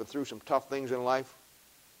guys who have been through some tough things in life.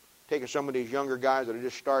 Taking some of these younger guys that are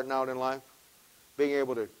just starting out in life. Being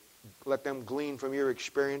able to let them glean from your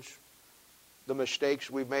experience the mistakes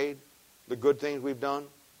we've made, the good things we've done.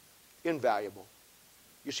 Invaluable.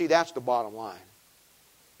 You see, that's the bottom line.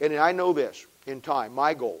 And I know this, in time,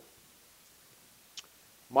 my goal,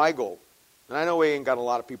 and I know we ain't got a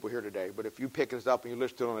lot of people here today, but if you pick this up and you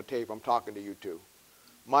listen to it on the tape, I'm talking to you too.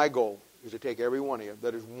 My goal is to take every one of you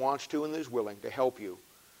that wants to and is willing to help you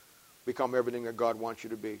become everything that God wants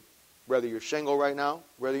you to be. Whether you're single right now,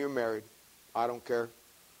 whether you're married, I don't care.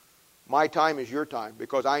 My time is your time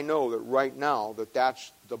because I know that right now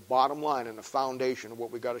that's the bottom line and the foundation of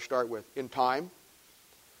what we've got to start with. In time,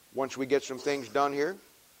 once we get some things done here,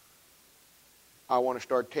 I want to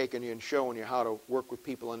start taking you and showing you how to work with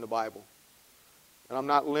people in the Bible. And I'm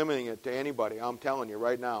not limiting it to anybody. I'm telling you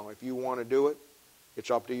right now, if you want to do it,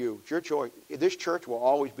 it's up to you. It's your choice. This church will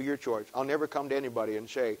always be your choice. I'll never come to anybody and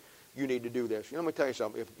say, you need to do this. Let me tell you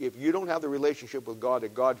something. If you don't have the relationship with God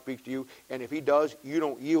that God speaks to you, and if He does, you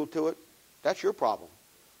don't yield to it, that's your problem.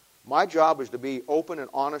 My job is to be open and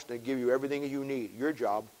honest and give you everything you need. Your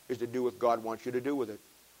job is to do what God wants you to do with it.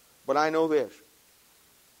 But I know this.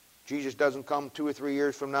 Jesus doesn't come 2 or 3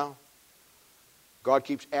 years from now. God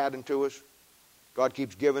keeps adding to us. God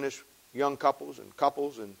keeps giving us young couples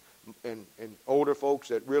and older folks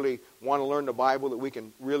that really want to learn the Bible, that we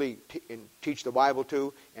can really teach the Bible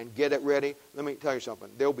to and get it ready. Let me tell you something.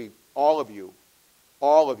 There'll be all of you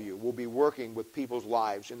will be working with people's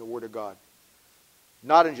lives in the Word of God.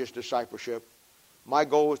 Not in just discipleship. My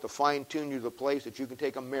goal is to fine-tune you to the place that you can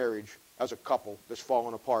take a marriage as a couple that's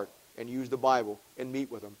fallen apart and use the Bible and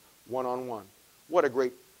meet with them one-on-one. What a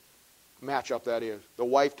great matchup that is. The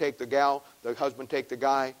wife take the gal, the husband take the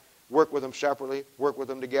guy, work with them separately, work with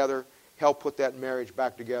them together, help put that marriage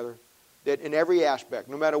back together. That in every aspect,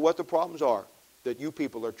 no matter what the problems are, that you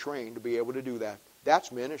people are trained to be able to do that.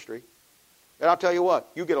 That's ministry. And I'll tell you what,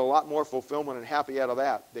 you get a lot more fulfillment and happy out of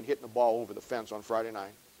that than hitting the ball over the fence on Friday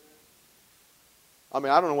night. I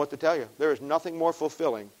mean, I don't know what to tell you. There is nothing more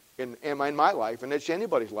fulfilling in my life, and it's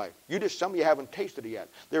anybody's life. Some of you haven't tasted it yet.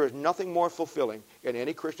 There is nothing more fulfilling in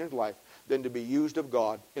any Christian's life than to be used of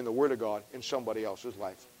God, in the Word of God, in somebody else's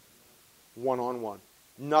life. One-on-one.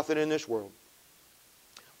 Nothing in this world.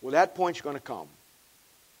 Well, that point's going to come.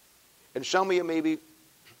 And some of you, maybe,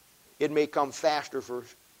 it may come faster for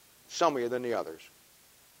some of you than the others.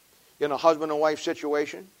 In a husband and wife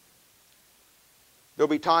situation, there'll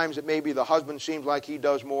be times that maybe the husband seems like he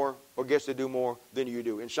does more or gets to do more than you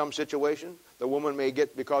do. In some situations, the woman may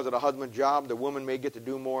get, because of the husband's job, the woman may get to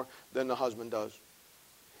do more than the husband does.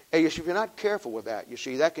 And if you're not careful with that, you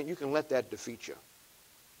see, you can let that defeat you.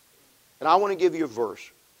 And I want to give you a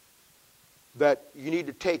verse that you need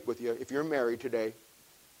to take with you if you're married today.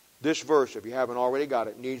 This verse, if you haven't already got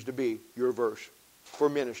it, needs to be your verse for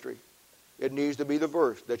ministry. It needs to be the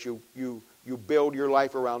verse that you build your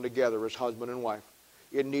life around together as husband and wife.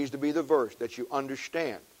 It needs to be the verse that you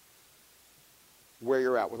understand where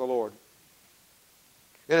you're at with the Lord.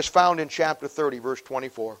 And it's found in chapter 30, verse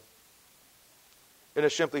 24. And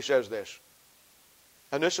it simply says this.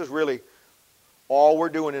 And this is really all we're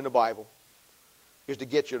doing in the Bible, is to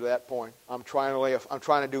get you to that point. I'm trying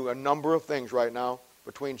to do a number of things right now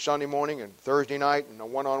between Sunday morning and Thursday night and a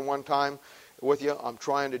one-on-one time with you. I'm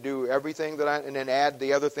trying to do everything and then add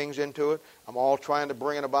the other things into it. I'm all trying to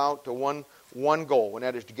bring it about to one goal, and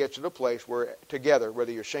that is to get to the place where together,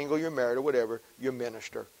 whether you're single, you're married, or whatever, you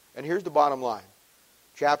minister. And here's the bottom line.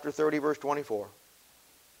 Chapter 30, verse 24.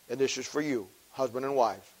 And this is for you, husband and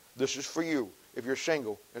wives. This is for you if you're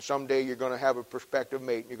single and someday you're going to have a prospective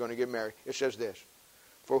mate and you're going to get married. It says this.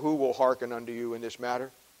 For who will hearken unto you in this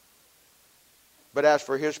matter? But as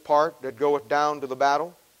for his part that goeth down to the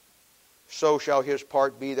battle, so shall his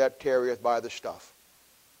part be that tarrieth by the stuff.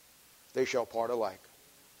 They shall part alike.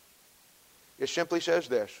 It simply says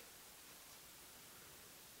this.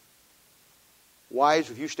 Wives,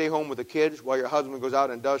 if you stay home with the kids while your husband goes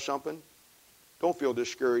out and does something, don't feel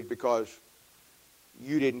discouraged because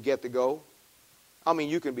you didn't get to go. I mean,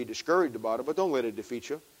 you can be discouraged about it, but don't let it defeat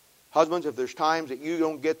you. Husbands, if there's times that you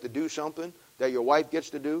don't get to do something that your wife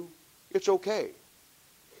gets to do, it's okay.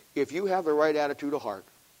 If you have the right attitude of heart,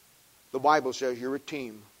 the Bible says you're a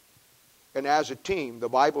team. And as a team, the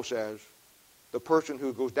Bible says the person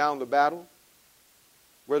who goes down the battle,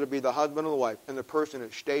 whether it be the husband or the wife, and the person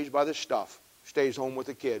that stays by the stuff, stays home with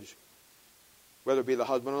the kids, whether it be the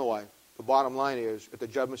husband or the wife, the bottom line is, at the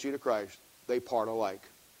judgment seat of Christ, they part alike.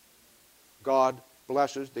 God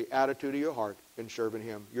blesses the attitude of your heart in serving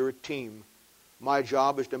Him. You're a team. My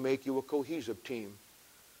job is to make you a cohesive team.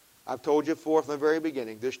 I've told you before from the very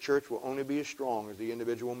beginning, this church will only be as strong as the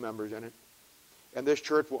individual members in it. And this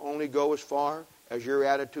church will only go as far as your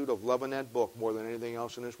attitude of loving that book more than anything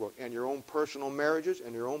else in this world. And your own personal marriages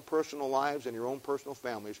and your own personal lives and your own personal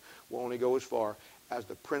families will only go as far as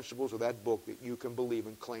the principles of that book that you can believe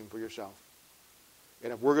and claim for yourself.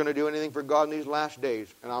 And if we're going to do anything for God in these last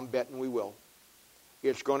days, and I'm betting we will,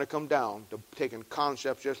 it's going to come down to taking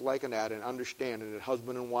concepts just like that and understanding that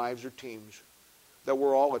husband and wives are teams, that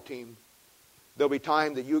we're all a team. There'll be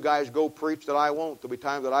times that you guys go preach that I won't. There'll be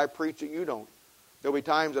times that I preach that you don't. There'll be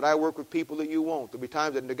times that I work with people that you won't. There'll be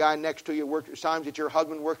times that the guy next to you works. There's times that your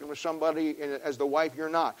husband working with somebody, and as the wife, you're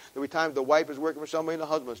not. There'll be times the wife is working with somebody and the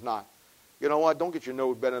husband's not. You know what? Don't get your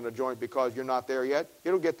nose bent in a joint because you're not there yet.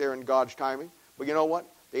 It'll get there in God's timing. But you know what?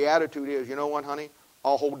 The attitude is, you know what, honey?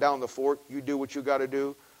 I'll hold down the fort. You do what you got to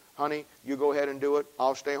do. Honey, you go ahead and do it.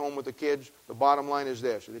 I'll stay home with the kids. The bottom line is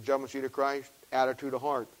this. The judgment seat of Christ, attitude of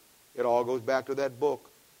heart. It all goes back to that book.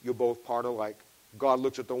 You're both part alike. God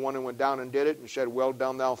looks at the one who went down and did it and said, well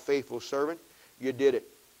done, thou faithful servant. You did it.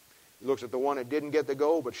 He looks at the one that didn't get to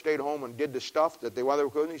go but stayed home and did the stuff that the other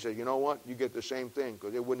couldn't. He said, you know what? You get the same thing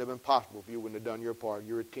because it wouldn't have been possible if you wouldn't have done your part.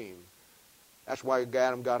 You're a team. That's why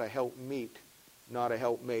Adam got a helpmeet, not a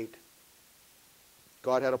helpmate.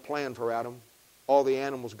 God had a plan for Adam. All the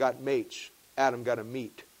animals got mates. Adam got a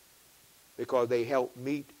meet because they helped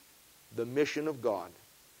meet the mission of God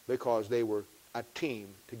because they were a team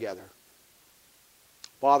together.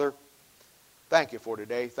 Father, thank you for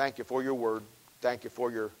today. Thank you for your word. Thank you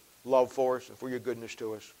for your love for us and for your goodness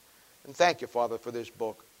to us. And thank you, Father, for this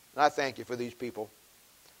book. And I thank you for these people.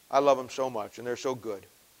 I love them so much, and they're so good.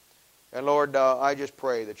 And Lord, I just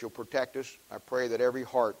pray that you'll protect us. I pray that every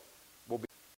heart